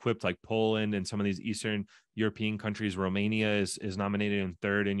good at equipped, like Poland and some of these Eastern European countries. Romania is nominated in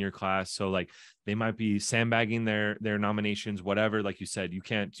third in your class, so like they might be sandbagging their nominations, whatever. Like you said, you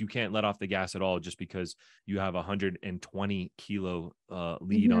can't let off the gas at all just because you have 120 kilo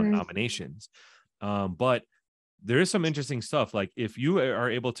lead on Mm-hmm. nominations. But there is some interesting stuff. Like if you are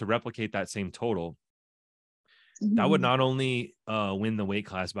able to replicate that same total, that would Mm-hmm. not only win the weight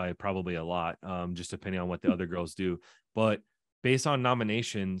class by probably a lot, just depending on what the other girls do, but based on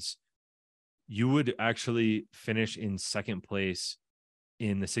nominations, you would actually finish in second place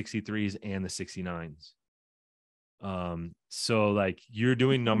in the 63s and the 69s. So like you're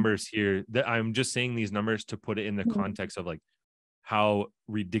doing numbers here that I'm just saying these numbers to put it in the context of like how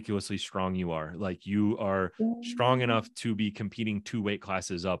ridiculously strong you are. Like you are strong enough to be competing two weight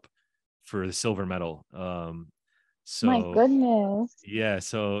classes up for the silver medal. My So goodness. yeah,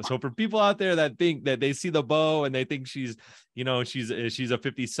 so for people out there that think that they see the bow and they think she's a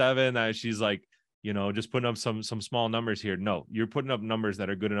 57, that she's like, just putting up some small numbers here. No, you're putting up numbers that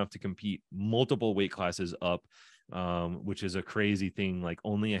are good enough to compete multiple weight classes up, which is a crazy thing. Like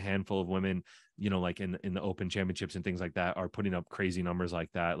only a handful of women, like in the open championships and things like that are putting up crazy numbers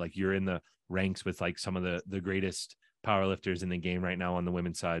like that. Like you're in the ranks with like some of the greatest powerlifters in the game right now on the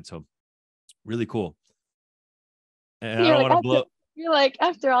women's side. So really cool. And I You're don't like want to after blow. you're like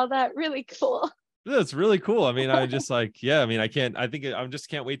after all that, really cool. That's really cool. I mean, I just like, yeah, I mean, I think I just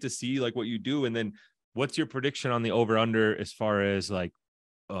can't wait to see like what you do. And then what's your prediction on the over under as far as like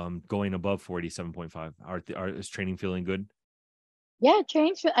going above 47.5? Is training feeling good? Yeah,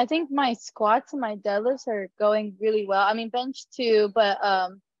 I think my squats and my deadlifts are going really well. I mean, bench too, but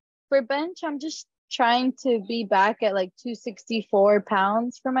for bench, I'm just trying to be back at like 264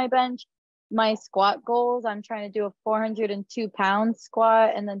 pounds for my bench. my squat goals. I'm trying to do a 402-pound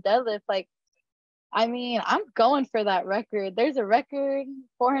squat and then deadlift. Like, I mean, I'm going for that record. There's a record,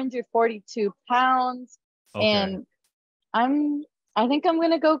 442 pounds, Okay. and I think I'm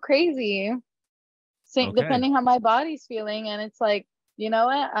gonna go crazy, Okay. depending how my body's feeling. And it's like, you know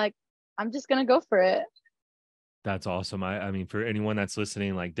what? I'm just gonna go for it. That's awesome. I mean, for anyone that's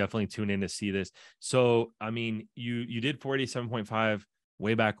listening, like definitely tune in to see this. So, I mean, you did 47.5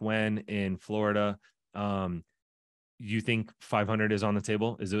 way back when in Florida. Um, you think 500 is on the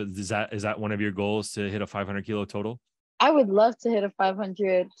table? Is that one of your goals to hit a 500 kilo total? I would love to hit a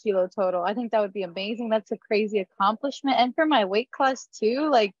 500 kilo total. I think that would be amazing. That's a crazy accomplishment. And for my weight class too,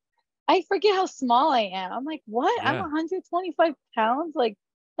 like I forget how small I am. I'm like, what? I'm Yeah. 125 pounds. Like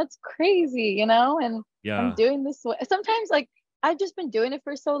that's crazy, you know? And I'm Yeah. doing this sometimes like I've just been doing it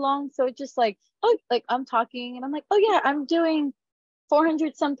for so long. So it's just like, oh, like I'm talking and I'm like, oh yeah, I'm doing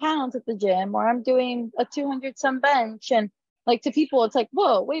 400 some pounds at the gym, or I'm doing a 200 some bench. And like to people, it's like,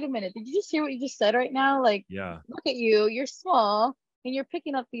 whoa, wait a minute. Did you just hear what you just said right now? Like, Yeah. look at you, you're small and you're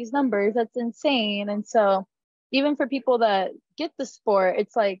picking up these numbers. That's insane. And so, even for people that get the sport,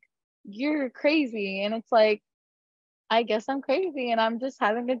 it's like, you're crazy. And it's like, I guess I'm crazy and I'm just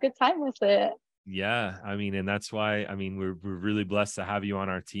having a good time with it. Yeah, I mean, and that's why I mean we're really blessed to have you on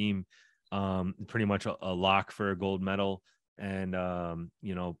our team. Pretty much a lock for a gold medal, and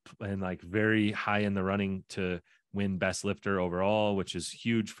and like very high in the running to win best lifter overall, which is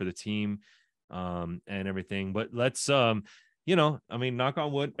huge for the team, and everything. But let's I mean, knock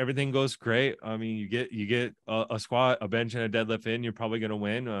on wood, everything goes great. I mean, you get a squat, a bench, and a deadlift in, you're probably gonna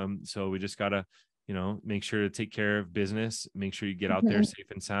win. So we just gotta make sure to take care of business, make sure you get out there Mhm, safe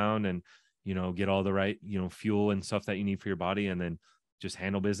and sound, and get all the right, fuel and stuff that you need for your body, and then just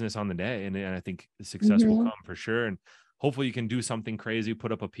handle business on the day. And I think success will mhm, come for sure. And hopefully you can do something crazy,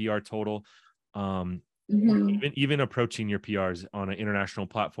 put up a PR total. Um, mhm, even approaching your PRs on an international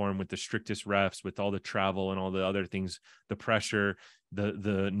platform with the strictest refs, with all the travel and all the other things, the pressure,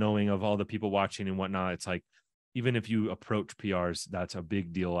 the knowing of all the people watching and whatnot. It's like, even if you approach PRs, that's a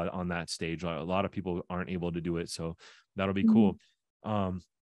big deal on that stage. A lot of people aren't able to do it. So that'll be mhm. cool.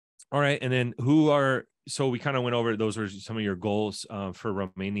 All right. And then so we kind of went over, those were some of your goals for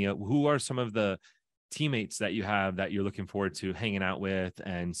Romania. Who are some of the teammates that you have that you're looking forward to hanging out with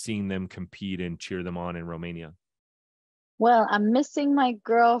and seeing them compete and cheer them on in Romania? Well, I'm missing my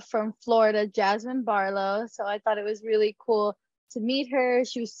girl from Florida, Jasmine Barlow. So I thought it was really cool to meet her.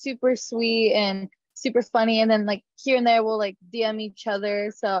 She was super sweet and super funny. And then like here and there we'll like DM each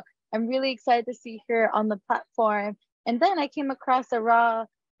other. So I'm really excited to see her on the platform. And then I came across a Raw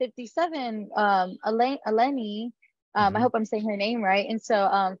 57, Eleni. I Hmm. hope I'm saying her name right. And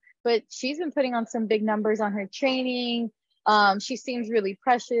so but she's been putting on some big numbers on her training. She seems really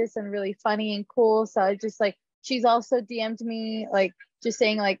precious and really funny and cool. So I just like she's also DM'd me like just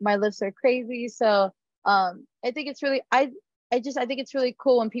saying like my lifts are crazy. So I think it's really I think it's really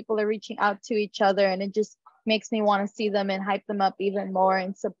cool when people are reaching out to each other, and it just makes me want to see them and hype them up even more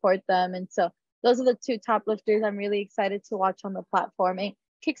and support them. And so those are the two top lifters I'm really excited to watch on the platform and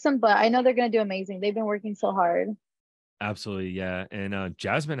kick some butt. I know they're gonna do amazing. They've been working so hard. Absolutely. Yeah. And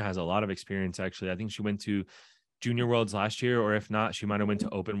Jasmine has a lot of experience, actually. I think she went to Junior Worlds last year, or if not, she might have went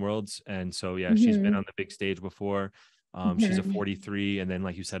to Open Worlds. And so, yeah, she's been Mm-hmm. on the big stage before. She's a Mm-hmm. 43, and then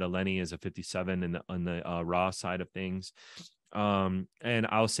like you said, Eleni is a 57 in the on the raw side of things. And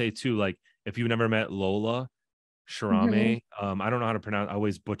I'll say too, like if you've never met Lola Mm-hmm. Sharame, I don't know how to pronounce. I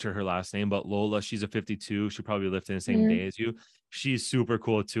always butcher her last name, but Lola, she's a 52. She'll probably lift in the same Mm-hmm. day as you. She's super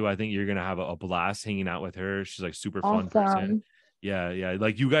cool too. I think you're gonna have a blast hanging out with her. She's like super fun person. Awesome. Yeah, yeah.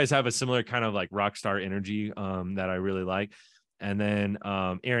 Like you guys have a similar kind of like rock star energy that I really like. And then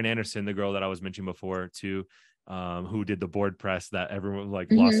Erin Anderson, the girl that I was mentioning before too, who did the board press that everyone like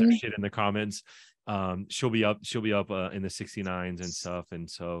lost their Mm-hmm. shit in the comments. She'll be up in the 69s and stuff. And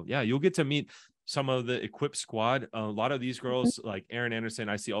so yeah, you'll get to meet some of the equipped squad. A lot of these girls like Erin Anderson.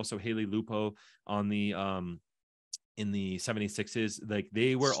 I see also Haley Lupo on the in the 76s. Like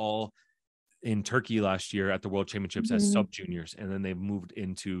they were all in Turkey last year at the World Championships as Mm-hmm. sub juniors, and then they've moved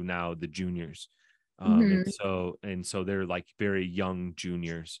into now the juniors. And Mm-hmm. so they're like very young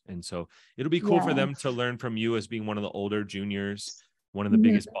juniors, and so it'll be cool for them to Yes. learn from you as being one of the older juniors, one of the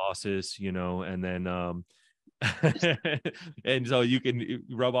biggest Mm-hmm. bosses, and then and so you can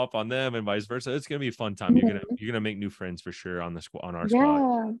rub off on them and vice versa. It's gonna be a fun time. You're gonna Mm-hmm. you're gonna make new friends for sure on the squad, on our squad.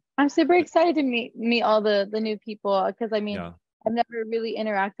 Yeah, I'm super excited to meet all the new people because I mean Yeah. I've never really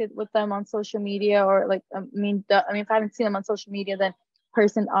interacted with them on social media or like I mean if I haven't seen them on social media then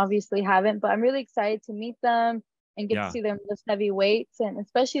person obviously haven't, but I'm really excited to meet them and get to Yeah. see them lift heavy weights, and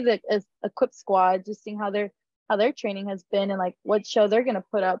especially the equipped squad, just seeing how their training has been and like what show they're gonna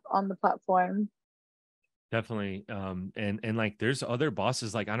put up on the platform. Definitely. And like there's other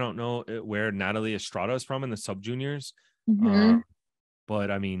bosses, like I don't know where Natalie Estrada is from in the sub juniors. Mm-hmm. Um,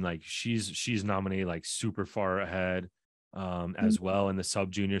 but I mean, like she's nominated like super far ahead as well in the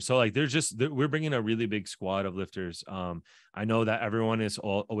sub junior. So like there's just we're bringing a really big squad of lifters. I know that everyone is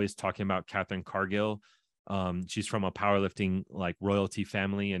always talking about Catherine Cargill. She's from a powerlifting like royalty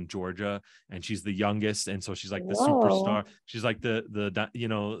family in Georgia, and she's the youngest, and so she's like the Whoa. superstar. She's like the you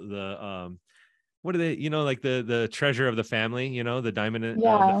know what are they, like the treasure of the family, the diamond of the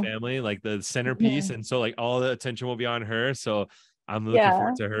Yeah. family, like the centerpiece. Mhm. And so like all the attention will be on her. So I'm looking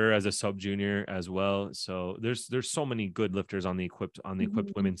forward Yeah. to her as a sub junior as well. So there's so many good lifters on the equipped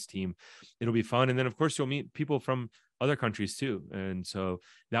Mhm. women's team. It'll be fun. And then of course you'll meet people from other countries too. And so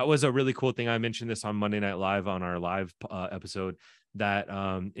that was a really cool thing. I mentioned this on Monday Night Live on our live episode that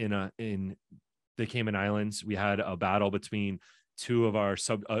in the Cayman Islands, we had a battle between two of our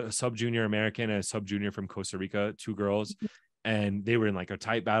sub junior American and a sub junior from Costa Rica, two girls, and they were in like a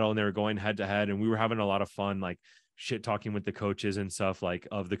tight battle and they were going head to head, and we were having a lot of fun, like shit talking with the coaches and stuff like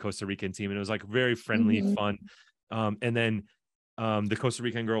of the Costa Rican team, and it was like very friendly, Mhm. fun. And then the Costa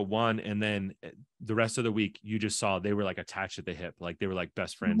Rican girl won, and then the rest of the week you just saw they were like attached at the hip, like they were like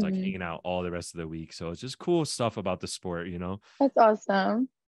best friends, like Mhm. hanging out all the rest of the week. So it's just cool stuff about the sport. That's awesome.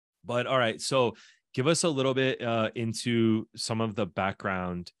 But all right, so give us a little bit into some of the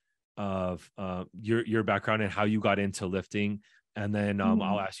background of your background and how you got into lifting, and then I'll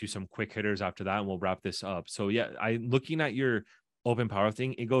Mhm. ask you some quick hitters after that, and we'll wrap this up. So yeah, I looking at your open power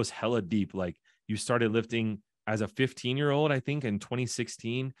thing, it goes hella deep. Like you started lifting as a 15-year-old, I think, in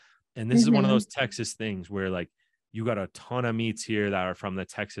 2016, and this is one of Mhm. those Texas things where like you got a ton of meets here that are from the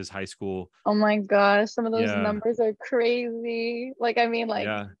Texas high school. Oh my gosh, some of those Yeah, numbers are crazy. Like, I mean, like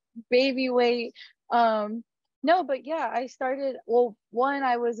yeah, baby weight. Um, no, but yeah, I started, well, one,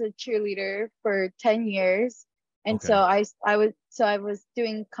 I was a cheerleader for 10 years. And so okay, I was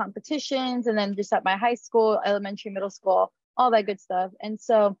doing competitions and then just at my high school, elementary, middle school, all that good stuff. And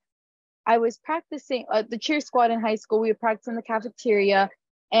so I was practicing the cheer squad in high school. We would practice in the cafeteria,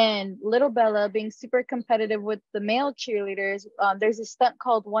 and little Bella, being super competitive with the male cheerleaders, there's a stunt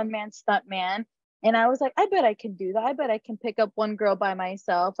called One Man Stunt Man. And I was like, I bet I can do that. I bet I can pick up one girl by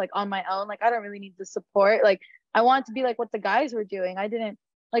myself, like on my own. Like, I don't really need the support. Like, I wanted to be like what the guys were doing. I didn't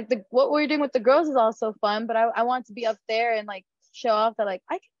like what we were doing with the girls is also fun, but I wanted to be up there and like show off that like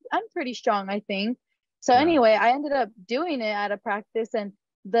I'm pretty strong, I think. So yeah. anyway, I ended up doing it at a practice, and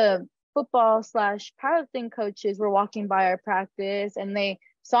the football slash powerlifting coaches were walking by our practice, and they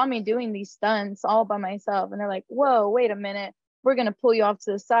saw me doing these stunts all by myself, and they're like, whoa, wait a minute, we're going to pull you off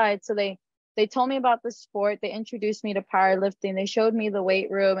to the side. So they told me about the sport, they introduced me to powerlifting, they showed me the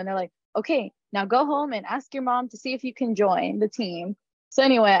weight room, and they're like, okay, now go home and ask your mom to see if you can join the team. So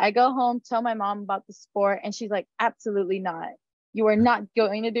anyway, I go home, tell my mom about the sport, and she's like, absolutely not, you are not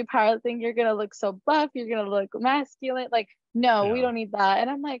going to do powerlifting, you're going to look so buff, you're going to look masculine, like no, we Yeah. don't need that. And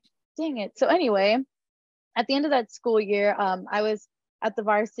I'm like, dang it. So anyway, at the end of that school year, I was at the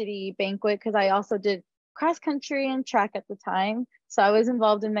varsity banquet because I also did cross country and track at the time. So I was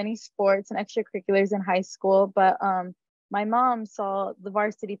involved in many sports and extracurriculars in high school. But my mom saw the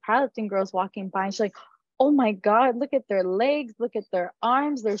varsity powerlifting girls walking by, and she's like, oh my God, look at their legs, look at their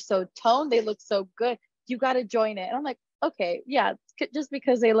arms. They're so toned. They look so good. You got to join it. And I'm like, okay, yeah, just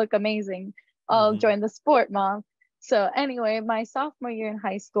because they look amazing, I'll Hmm. join the sport, mom. So anyway, my sophomore year in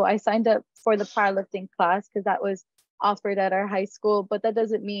high school, I signed up for the powerlifting class because that was offered at our high school, but that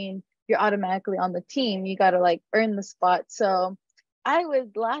doesn't mean you're automatically on the team. You got to like earn the spot. So I was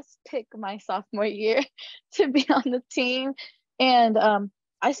last pick my sophomore year to be on the team. And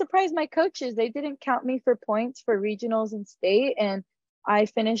I surprised my coaches. They didn't count me for points for regionals and state. And I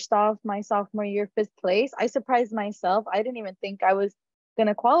finished off my sophomore year 5th place. I surprised myself. I didn't even think I was going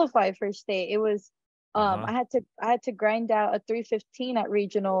to qualify for state. It was Uh-huh. I had to grind out a 315 at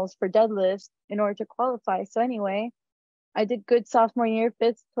regionals for deadlifts in order to qualify. So anyway, I did good sophomore year,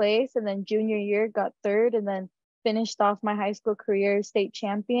 5th place, and then junior year got third, and then finished off my high school career state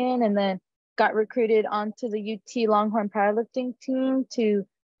champion, and then got recruited onto the UT Longhorn powerlifting team to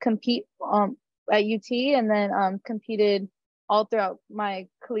compete at UT, and then competed all throughout my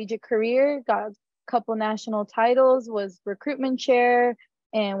collegiate career. Got a couple national titles, was recruitment chair,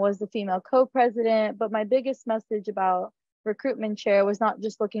 and was the female co-president. But my biggest message about recruitment chair was not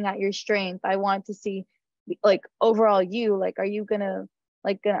just looking at your strength. I want to see like overall you, like are you gonna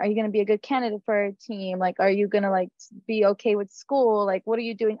are you gonna be a good candidate for our team, like are you gonna like be okay with school, like what are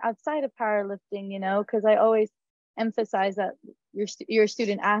you doing outside of powerlifting, because I always emphasize that you're a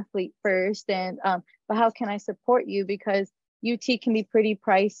student athlete first, and but how can I support you, because UT can be pretty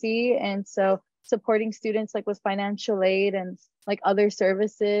pricey, and so supporting students like with financial aid and like other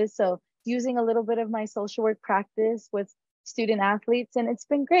services. So using a little bit of my social work practice with student athletes, and it's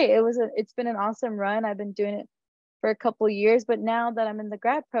been great. It's been an awesome run. I've been doing it for a couple years, but now that I'm in the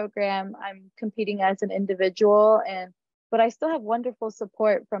grad program, I'm competing as an individual, and but I still have wonderful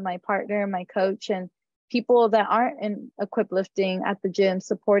support from my partner, my coach, and people that aren't in equip lifting at the gym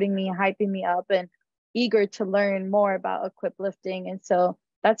supporting me, hyping me up, and eager to learn more about equip lifting. And so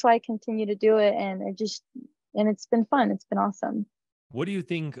that's why I continue to do it, and it's been fun. It's been awesome. What do you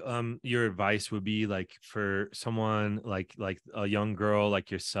think your advice would be like for someone like a young girl like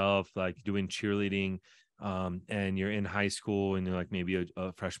yourself, like doing cheerleading, and you're in high school and you're like maybe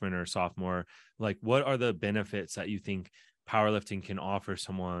a freshman or a sophomore? Like, what are the benefits that you think powerlifting can offer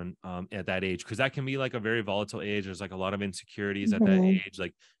someone at that age? Because that can be like a very volatile age. There's like a lot of insecurities at that Mm-hmm. age.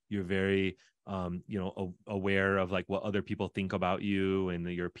 Like you're very aware of like what other people think about you and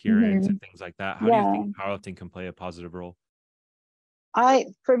your appearance Mm-hmm. and things like that. How do you Yeah. think powerlifting can play a positive role?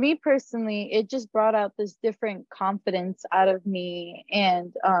 For me personally, it just brought out this different confidence out of me.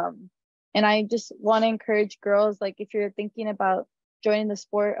 And I just want to encourage girls, like if you're thinking about joining the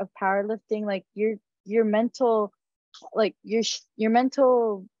sport of powerlifting, like your mental, like your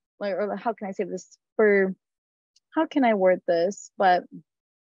mental, like, or how can I say this, for how can I word this? But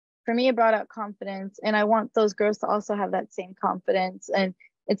for me, it brought out confidence, and I want those girls to also have that same confidence, and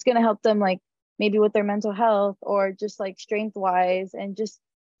it's going to help them, like maybe with their mental health or just like strength wise, and just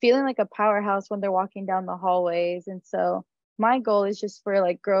feeling like a powerhouse when they're walking down the hallways. And so my goal is just for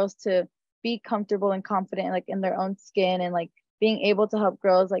like girls to be comfortable and confident like in their own skin, and like being able to help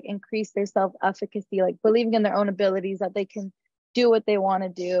girls like increase their self-efficacy, like believing in their own abilities, that they can do what they want to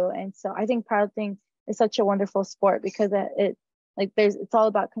do. And so I think powerlifting is such a wonderful sport, because it like it's all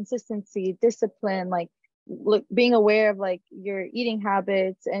about consistency, discipline, like look, being aware of like your eating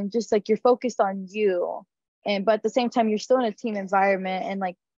habits, and just like you're focused on you. And but at the same time, you're still in a team environment, and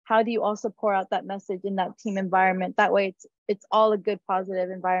like how do you also pour out that message in that team environment? That way it's all a good positive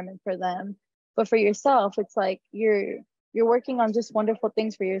environment for them. But for yourself, it's like you're working on just wonderful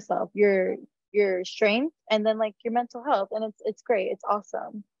things for yourself, your strength, and then like your mental health. And it's great. It's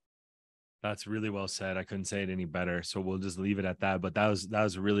awesome. That's really well said. I couldn't say it any better. So we'll just leave it at that. But that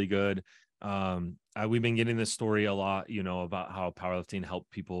was really good. We've been getting this story a lot, about how powerlifting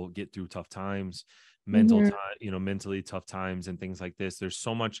helped people get through tough times, mental Mm-hmm. time, mentally tough times and things like this. There's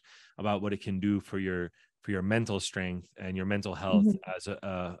so much about what it can do for your mental strength and your mental health Mm-hmm.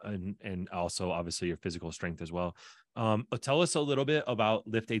 as and also obviously your physical strength as well. But tell us a little bit about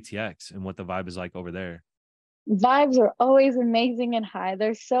Lift ATX and what the vibe is like over there. Vibes are always amazing and high.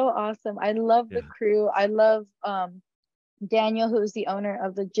 They're so awesome. I love the Yeah. crew. I love Daniel, who's the owner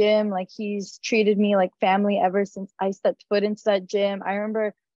of the gym. Like he's treated me like family ever since I stepped foot into that gym. I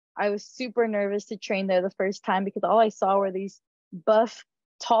remember I was super nervous to train there the first time, because all I saw were these buff,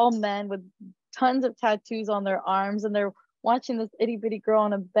 tall men with tons of tattoos on their arms, and they're watching this itty bitty girl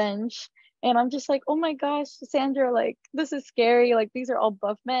on a bench. And I'm just like, oh my gosh, Sandra, like this is scary. Like these are all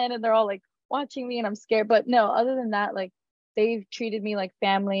buff men, and they're all like watching me, and I'm scared. But no, other than that, like they've treated me like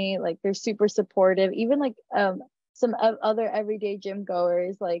family. Like they're super supportive. Even like some other everyday gym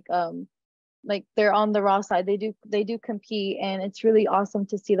goers, like they're on the raw side, they do compete, and it's really awesome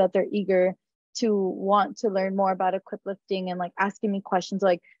to see that they're eager to want to learn more about equip lifting, and like asking me questions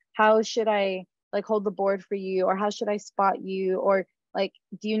like, how should I like hold the board for you, or how should I spot you, or like,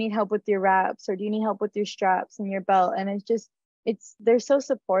 do you need help with your wraps, or do you need help with your straps and your belt? And it's they're so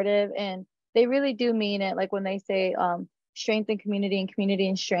supportive, and they really do mean it, like when they say strength and community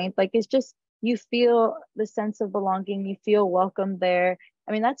and strength. Like it's just, you feel the sense of belonging, you feel welcome there.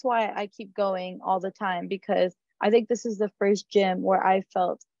 I mean, that's why I keep going all the time, because I think this is the first gym where I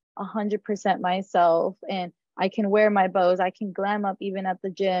felt 100% myself, and I can wear my bows, I can glam up even at the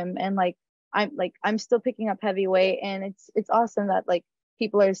gym, and I'm still picking up heavy weight, and it's awesome that like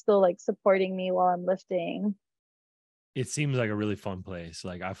people are still like supporting me while I'm lifting. It seems like a really fun place.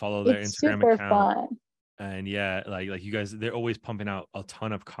 Like I follow their It's Instagram super account. fun. And yeah, like you guys, they're always pumping out a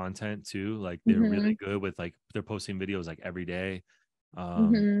ton of content too. Like they're Mm-hmm. really good with like they're posting videos like every day.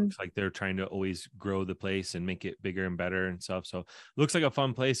 Mm-hmm. Looks like they're trying to always grow the place and make it bigger and better and stuff. So looks like a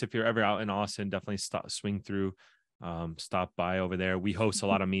fun place. If you're ever out in Austin, definitely swing through, stop by over there. We host a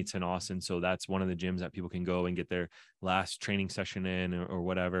lot of meets in Austin, so that's one of the gyms that people can go and get their last training session in or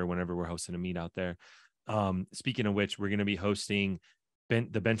whatever, whenever we're hosting a meet out there. Speaking of which, we're going to be hosting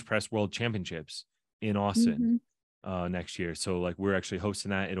the Bench Press World Championships in Austin Mm-hmm. next year. So like we're actually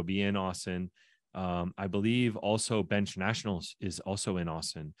hosting that. It'll be in Austin. I believe also Bench Nationals is also in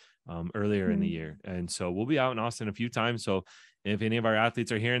Austin earlier in the Mhm. year. And so we'll be out in Austin a few times. So if any of our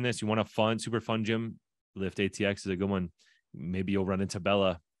athletes are hearing this, you want a fun, super fun gym, Lift ATX is a good one. Maybe you'll run into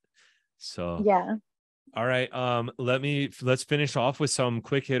Bella. So, Yeah. all right. Let's finish off with some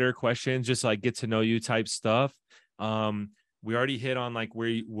quick hitter questions, just like get to know you type stuff. We already hit on like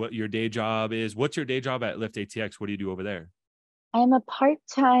what your day job is. What's your day job at Lift ATX? What do you do over there? I'm a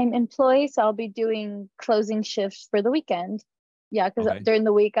part-time employee, so I'll be doing closing shifts for the weekend. Yeah, because Okay. during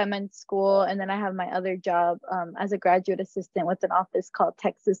the week I'm in school, and then I have my other job as a graduate assistant with an office called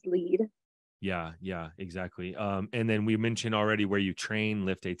Texas Lead. Yeah, exactly. And then we mentioned already where you train,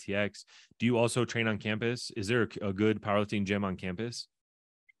 Lift ATX. Do you also train on campus? Is there a good powerlifting gym on campus?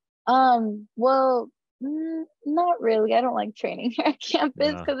 Well, not really. I don't like training here at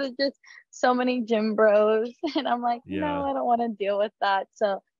campus Yeah, because it's just so many gym bros, and I'm like, no, yeah, I don't want to deal with that.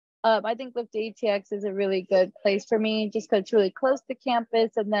 So, I think Lift ATX is a really good place for me just because it's really close to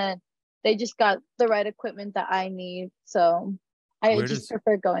campus, and then they just got the right equipment that I need. So, I Where just does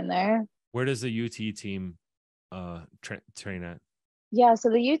prefer going there. where does the UT team train at? Yeah, so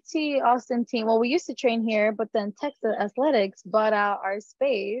the UT Austin team, well, we used to train here, but then Texas Athletics bought out our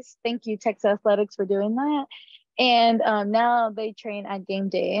space. Thank you, Texas Athletics, for doing that. And now they train at Game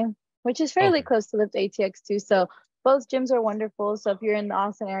Day, which is fairly Okay. close to Lift ATX too. So both gyms are wonderful. So if you're in the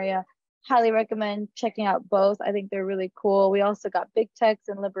Austin area, highly recommend checking out both. I think they're really cool. We also got Big Tex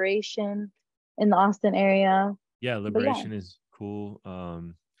and Liberation in the Austin area. Yeah, But yeah. Liberation is cool.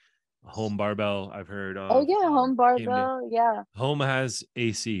 Home Barbell I've heard Oh of. yeah, home Game Day. barbell. Yeah. Home has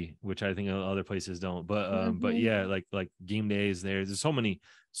AC, which I think other places don't. But Hmm. yeah, like Game Days there's so many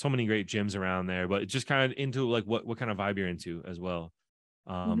great gyms around there. But it's just kind of into like what kind of vibe you're into as well.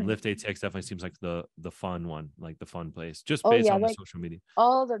 Hmm. Lift ATX definitely seems like the fun one, like the fun place, just Oh based yeah, on the like social media.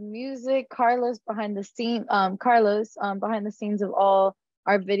 all the music, Carlos behind the scenes of all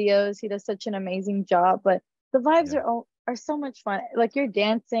our videos. He does such an amazing job, but the vibes Yeah. are so much fun. Like you're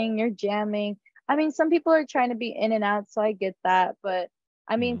dancing, you're jamming. I mean, some people are trying to be in and out, so I get that, but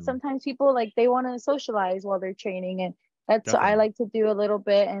I mean, Mhm. sometimes people like they want to socialize while they're training, and that's what I Definitely. like to do a little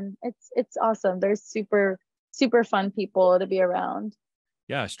bit, and it's awesome. There's super fun people to be around.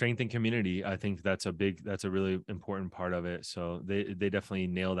 Yeah, strength and community. I think that's a really important part of it. So they definitely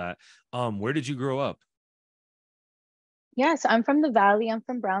nail that. Where did you grow up? Yes, I'm from the Valley. I'm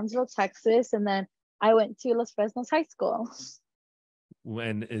from Brownsville, Texas, and then I went to Los Fresnos High School.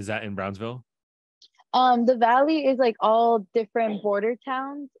 When is that in Brownsville? The Valley is like all different border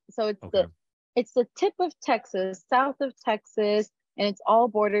towns. So Okay. it's the tip of Texas, south of Texas, and it's all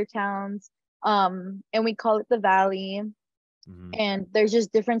border towns. And we call it the Valley. Hmm. And there's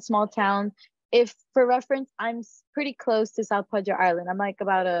just different small towns. If for reference, I'm pretty close to South Padre Island. I'm like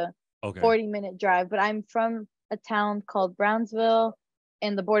about a Okay. 40-minute drive, but I'm from a town called Brownsville,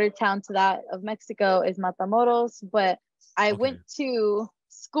 and the border town to that of Mexico is Matamoros. But I Okay. went to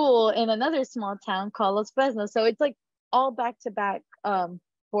school in another small town called Los Fresnos. So it's like all back to back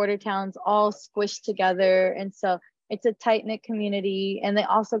border towns all squished together. And so it's a tight knit community. And they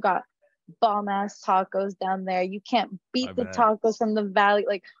also got bomb ass tacos down there. You can't I beat the bet. tacos from the valley.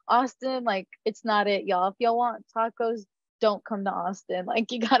 Like Austin, like it's not it, y'all. If y'all want tacos, don't come to Austin.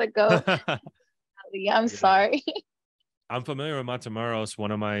 Like you gotta go. Valley. I'm Yeah. sorry. I'm familiar with Matamoros.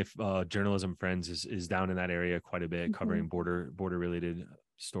 One of my journalism friends is down in that area quite a bit, Mhm. covering border related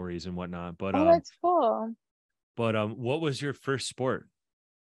stories and whatnot. But Oh, that's cool. what was your first sport?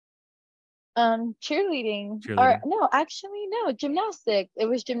 Cheerleading. Or Cheerleading. no, actually, no, gymnastics. It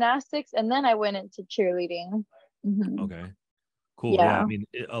was gymnastics, and then I went into cheerleading. Hmm. Okay. Cool. Yeah. I Yeah. mean,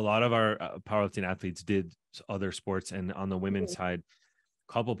 a lot of our powerlifting athletes did other sports, and on the women's Hmm. side,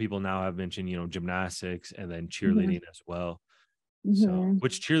 a couple people now have mentioned, gymnastics and then Hmm. cheerleading as well. So, Hmm.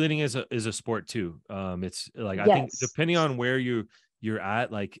 which cheerleading is a sport too. It's like I think Yes. depending on where you're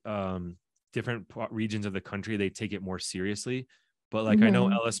at, like different regions of the country, they take it more seriously. But like I know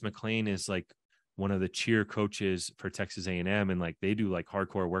Hmm. Ellis McLean is like one of the cheer coaches for Texas A&M, and like they do like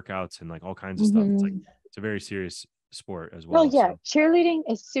hardcore workouts and like all kinds of stuff. It's like Hmm. it's a very serious sport as Oh well. yeah, So cheerleading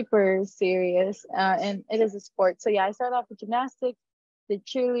is super serious, and it is a sport. So yeah, I started off with gymnastics, did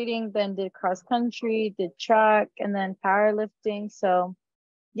cheerleading, then did cross country, did track, and then powerlifting. So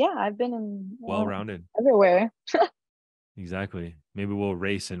yeah, I've been in well rounded. everywhere. Exactly. Maybe we'll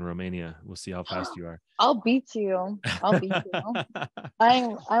race in Romania. We'll see how fast you are. I'll beat you. I'll beat you.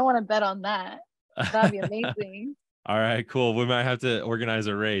 I want to bet on that. That'd be amazing. All right, cool. We might have to organize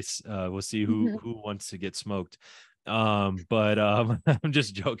a race. We'll see who wants to get smoked. But I'm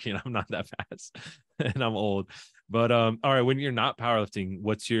just joking. I'm not that fast, and I'm old. But all right, when you're not powerlifting,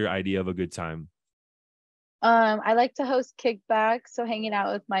 what's your idea of a good time? I like to host kickbacks, so hanging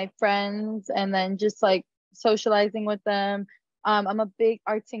out with my friends and then just like socializing with them. I'm a big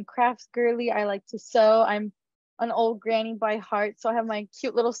arts and crafts girly. I like to sew. I'm an old granny by heart, so I have my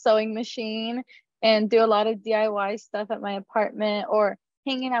cute little sewing machine and do a lot of DIY stuff at my apartment or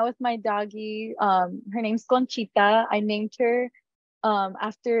hanging out with my doggy. Her name's Conchita. I named her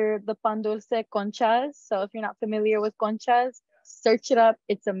after the pan dulce conchas. So if you're not familiar with conchas, search it up.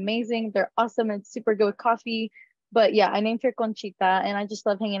 It's amazing. They're awesome. It's super good with coffee. But yeah, I named her Conchita, and I just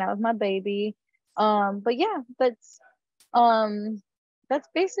love hanging out with my baby. But yeah, um that's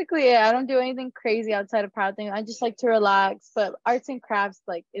basically it. I don't do anything crazy outside of powerlifting. I just like to relax. But arts and crafts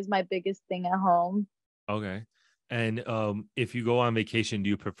like is my biggest thing at home. Okay. And if you go on vacation, do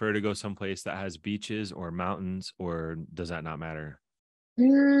you prefer to go someplace that has beaches or mountains, or does that not matter?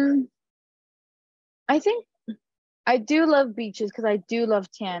 Mm, I think I do love beaches because I do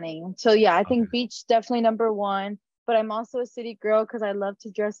love tanning. So yeah, I Okay. think beach definitely number one. But I'm also a city girl because I love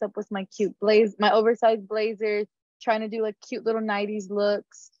to dress up with my cute my oversized blazers, trying to do like cute little 90s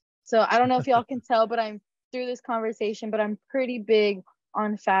looks. So I don't know if y'all can tell, but I'm through this conversation, but I'm pretty big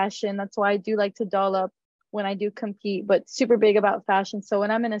on fashion. That's why I do like to doll up when I do compete, but super big about fashion. So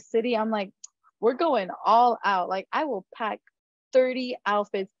when I'm in a city, I'm like, we're going all out. Like I will pack 30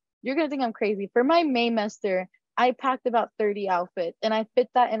 outfits. You're gonna think I'm crazy. For my Maymester, I packed about 30 outfits and I fit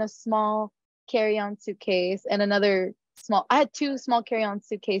that in a small carry-on suitcase and another small, I had two small carry-on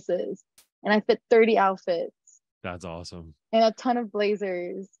suitcases and I fit 30 outfits That's awesome. and a ton of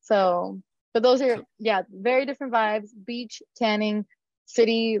blazers. So, but those are, So, yeah, very different vibes. Beach, tanning,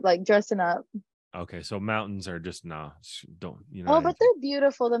 city, like dressing up. okay. So mountains are just no, don't, you know Oh, not but into. they're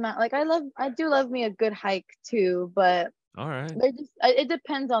beautiful. The mount, like I do love me a good hike too, but All right. they're just, it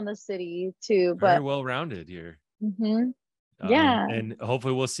depends on the city too. Very But well rounded here. mhm, yeah. And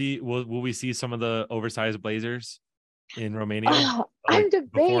hopefully we'll see, will we see some of the oversized blazers in Romania, Oh, like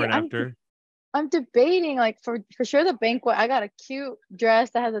before and after? I'm debating like for sure the banquet. I got a cute dress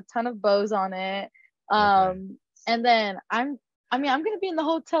that has a ton of bows on it. Okay. And then I mean I'm gonna be in the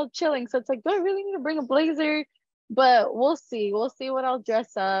hotel chilling, so it's like, do I really need to bring a blazer? But we'll see. We'll see what I'll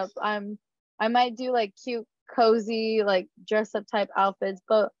dress up. I might do like cute, cozy, like dress up type outfits,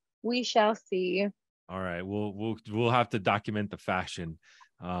 but we shall see. All right. We'll have to document the fashion.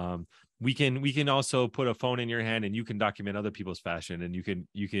 Um, we can also put a phone in your hand and you can document other people's fashion, and you can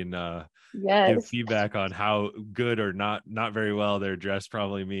give Yes. feedback on how good or not very well they're dressed.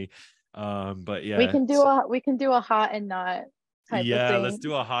 Probably me. But yeah, We can do a hot and not type of yeah, let's thing.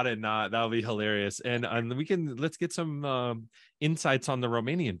 do a hot and not. That'll be hilarious. And let's get some insights on the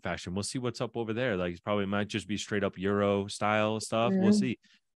Romanian fashion. We'll see what's up over there. Like it probably might just be straight up Euro style stuff. We'll Mm. see.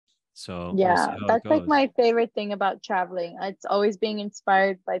 So we'll see Yeah, how it that's like goes. my favorite thing about traveling. It's always being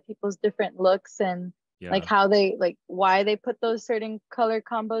inspired by people's different looks and like Yeah. how they like why they put those certain color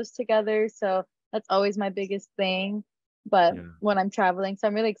combos together. So that's always my biggest thing. But Yeah. when I'm traveling, so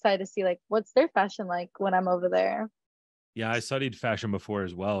I'm really excited to see like what's their fashion like when I'm over there. Yeah, I studied fashion before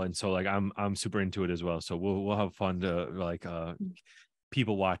as well, and so like I'm super into it as well. So we'll have fun to like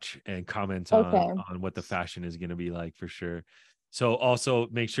people watch and comment Okay. on what the fashion is going to be like for sure. So also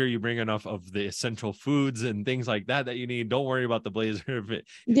make sure you bring enough of the essential foods and things like that that you need. Don't worry about the blazer if you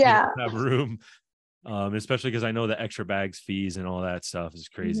don't Yeah. have room, especially because I know the extra bags, fees, and all that stuff is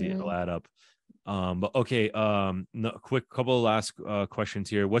crazy. It'll Hmm. add up. But okay, no, quick couple of last questions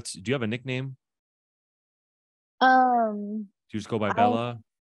here. Do you have a nickname? Um, Do you just go by I Bella?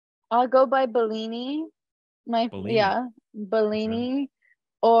 I'll go by Bellini. Bellini. Yeah, Okay. Bellini.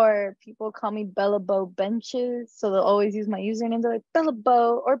 Or people call me Bella Bo Benches. So they'll always use my username. They're like Bella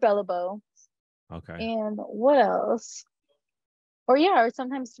Bo or Bella Bo. Okay. And what else? Or yeah, or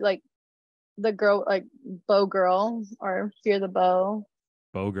sometimes like the girl, like Bow Girl or Fear the Bow.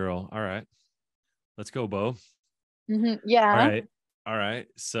 Bo girl. All right. Let's go, Bo. All Yeah. right. All right.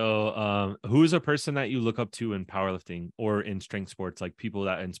 So, who's a person that you look up to in powerlifting or in strength sports, like people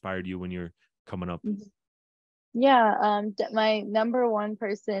that inspired you when you're coming up? Yeah. My number one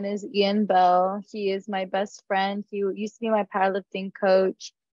person is Ian Bell. He is my best friend. He used to be my powerlifting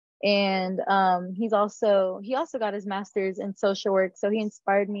coach. And he also got his master's in social work. So he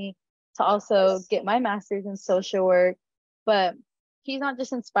inspired me to also get my master's in social work. But he's not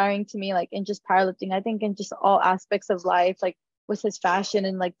just inspiring to me like in just powerlifting. I think in just all aspects of life, like with his fashion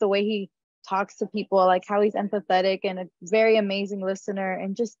and like the way he talks to people, like how he's empathetic and a very amazing listener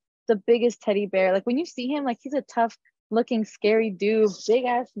and just the biggest teddy bear. Like when you see him, like he's a tough looking, scary dude, big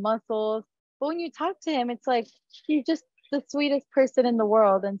ass muscles. But when you talk to him, it's like he's just the sweetest person in the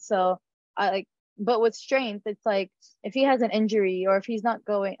world. And so I like, but with strength, it's like if he has an injury or if he's not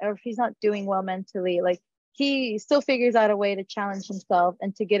going or if he's not doing well mentally, like he still figures out a way to challenge himself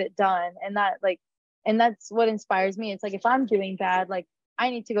and to get it done. And that's what inspires me. It's like, if I'm doing bad, like I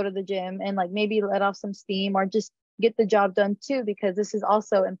need to go to the gym and like maybe let off some steam or just get the job done too, because this is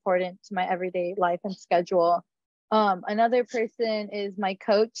also important to my everyday life and schedule. Another person is my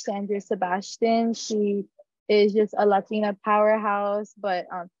coach, Sandra Sebastian. She is just a Latina powerhouse, but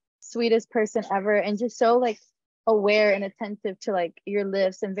sweetest person ever, and just so like aware and attentive to like your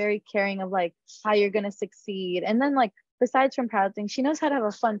lifts and very caring of like how you're gonna succeed. And then like besides from powerlifting, she knows how to have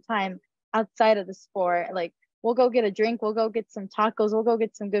a fun time outside of the sport. Like we'll go get a drink, we'll go get some tacos, we'll go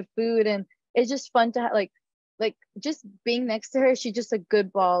get some good food, and it's just fun to like just being next to her. She's just a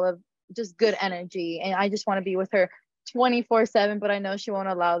good ball of just good energy, and I just want to be with her 24/7, but I know she won't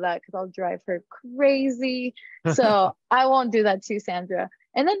allow that because I'll drive her crazy. So I won't do that to Sandra.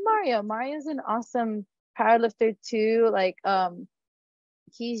 And then Mario's an awesome powerlifter too. Like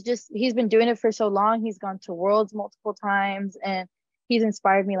he's been doing it for so long. He's gone to worlds multiple times, and he's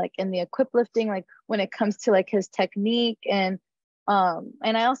inspired me like in the equip lifting, like when it comes to like his technique. And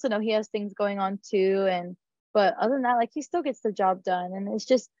I also know he has things going on too. And but other than that, like he still gets the job done. And it's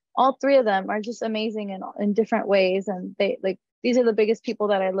just all three of them are just amazing in different ways. And they like these are the biggest people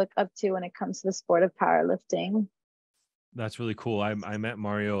that I look up to when it comes to the sport of powerlifting. That's really cool. I met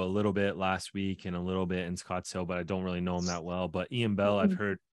Mario a little bit last week and a little bit in Scottsdale, but I don't really know him that well. But Ian Bell, I've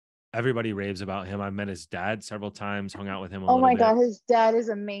heard everybody raves about him. I've met his dad several times, hung out with him a Oh little my bit. God, his dad is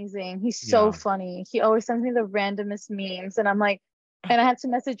amazing. He's so Yeah, funny. He always sends me the randomest memes. And I'm like, and I have to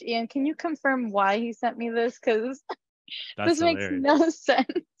message Ian, can you confirm why he sent me this? Because that's this makes hilarious. no sense.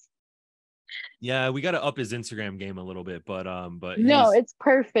 Yeah, we got to up his Instagram game a little bit, but No, he's it's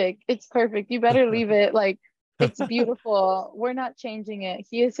perfect. It's perfect. You better leave it. Like, it's beautiful. We're not changing it.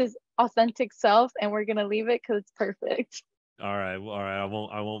 He is his authentic self, and we're gonna leave it because it's perfect. all right. Well, all right.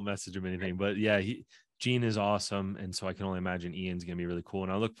 I won't message him anything, but yeah, Gene is awesome, and so I can only imagine Ian's gonna be really cool.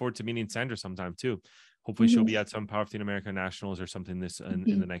 And I look forward to meeting Sandra sometime too. Hopefully, she'll be Mhm, at some Powerlifting America Nationals or something this in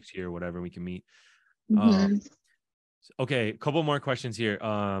mhm, the next year, whatever we can meet. Um, mhm. okay, a couple more questions here.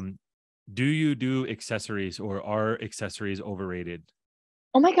 Do you do accessories, or are accessories overrated?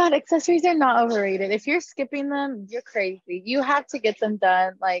 Oh my God, accessories are not overrated. If you're skipping them, you're crazy. You have to get them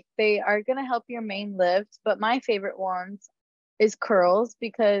done. Like they are gonna help your main lift, but my favorite ones is curls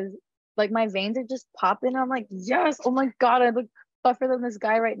because like my veins are just popping. I'm like, yes, oh my God, I look tougher than this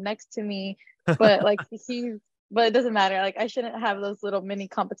guy right next to me. But like but it doesn't matter. Like I shouldn't have those little mini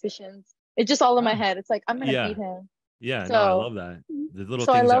competitions. It's just all in my Ah, head. It's like I'm gonna yeah, beat him. yeah. No, I So love that. The little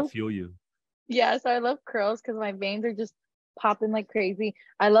so I things that love fuel you. yeah, so I love curls because my veins are just popping like crazy.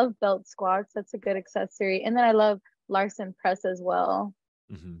 I love belt squats. That's a good accessory. And then I love Larson press as well.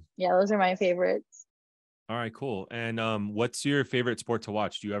 Mhm. Yeah, those are my favorites. All right, cool. And what's your favorite sport to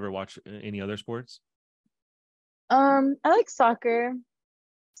watch? Do you ever watch any other sports? I like soccer.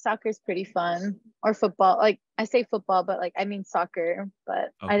 Soccer's pretty fun. Or football. Like I say football, but like I mean soccer,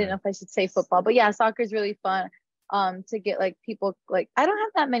 but I didn't Okay. know if I should say football. But yeah, soccer's really fun. To get like people like I don't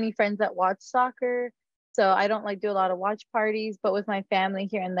have that many friends that watch soccer. So I don't like do a lot of watch parties, but with my family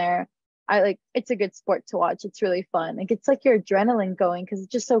here and there, I like it's a good sport to watch. It's really fun. It gets like your adrenaline going because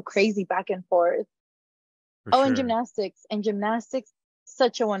it's just so crazy back and forth. For Oh, and sure. gymnastics,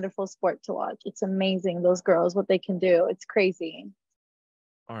 such a wonderful sport to watch. It's amazing, those girls, what they can do. It's crazy.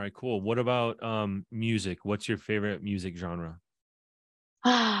 All right, cool. What about music? What's your favorite music genre?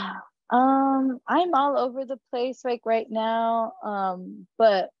 I'm all over the place like right now.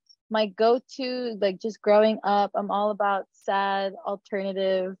 But my go-to, like just growing up, I'm all about sad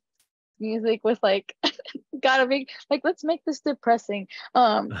alternative music with like gotta make like let's make this depressing.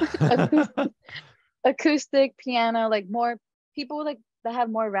 Acoustic, acoustic piano, like more people like that have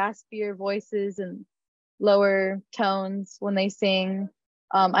more raspier voices and lower tones when they sing.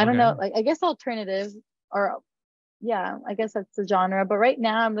 I don't Okay. know, like I guess alternative or yeah, I guess that's the genre. But right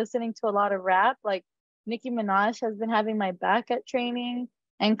now I'm listening to a lot of rap. Like Nicki Minaj has been having my back at training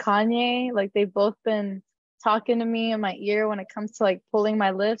and Kanye, like they've both been talking to me in my ear when it comes to like pulling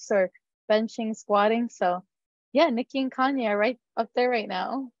my lifts or benching, squatting. So yeah, Nicki and Kanye are right up there right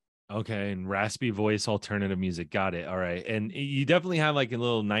now. Okay, and raspy voice alternative music. Got it. All right. And you definitely have like a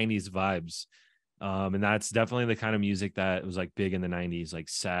little 90s vibes. And that's definitely the kind of music that was like big in the 90s, like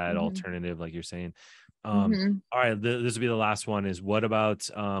sad Hmm. alternative, like you're saying. Hmm. All right, this will be the last one is what about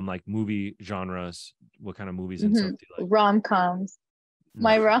like movie genres? What kind of movies and Hmm. stuff do you like? Rom-coms.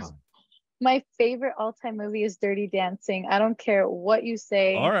 My rom Rom-com. my favorite all-time movie is Dirty Dancing. I don't care what you All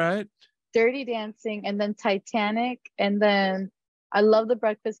say. right. Dirty Dancing, and then Titanic, and then I love The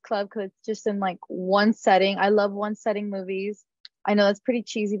Breakfast Club because it's just in like one setting. I love one setting movies. I know that's pretty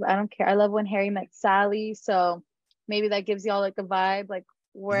cheesy, but I don't care. I love When Harry Met Sally. So maybe that gives y'all like a vibe, like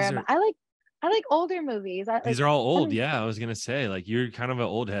where These I'm are at. I like older movies. I these like are all I old. mean, Yeah, I was gonna say like you're kind of an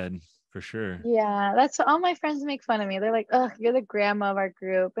old head for sure. yeah, that's all my friends make fun of me. They're like, "Ugh, you're the grandma of our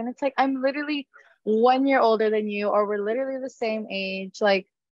group." And it's like I'm literally 1 year older than you, or we're literally the same age. Like,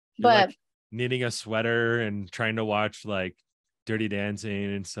 You're but like knitting a sweater and trying to watch like Dirty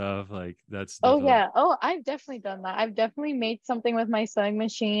Dancing and stuff. Like that's oh definitely yeah. Oh, I've definitely done that. I've definitely made something with my sewing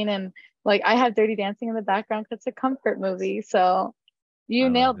machine, and like I have Dirty Dancing in the background 'cause it's a comfort movie. So I you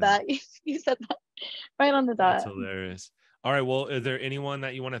love nailed that. that. You said that right on the That's dot. hilarious. All right. Well, is there anyone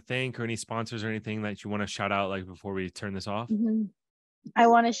that you want to thank or any sponsors or anything that you want to shout out like before we turn this off? Mhm. I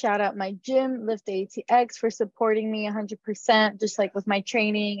want to shout out my gym, Lift ATX, for supporting me 100%, just like with my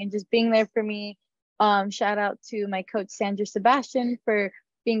training and just being there for me. Shout out to my coach, Sandra Sebastian, for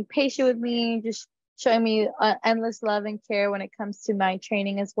being patient with me, just showing me endless love and care when it comes to my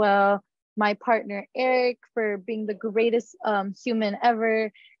training as well. My partner, Eric, for being the greatest human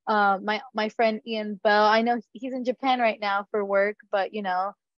ever. My friend, Ian Bell. I know he's in Japan right now for work, but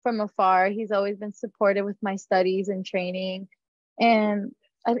from afar, he's always been supportive with my studies and training, and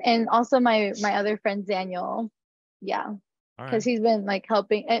also my other friend Daniel, yeah, All because right. he's been like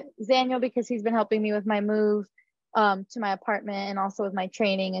helping Daniel because he's been helping me with my move to my apartment and also with my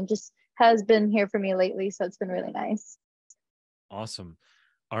training, and just has been here for me lately, so it's been really nice. Awesome.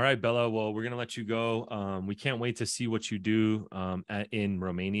 All right, Bella. Well, we're gonna let you go. We can't wait to see what you do in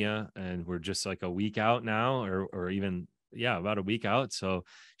Romania, and we're just like a week out now, or even yeah, about a week out. So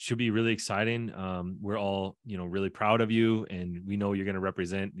should be really exciting. We're all really proud of you, and we know you're gonna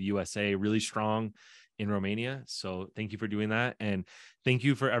represent the USA really strong in Romania. So thank you for doing that, and thank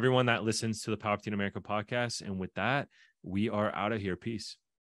you for everyone that listens to the Powerlifting America podcast. And with that, we are out of here. Peace.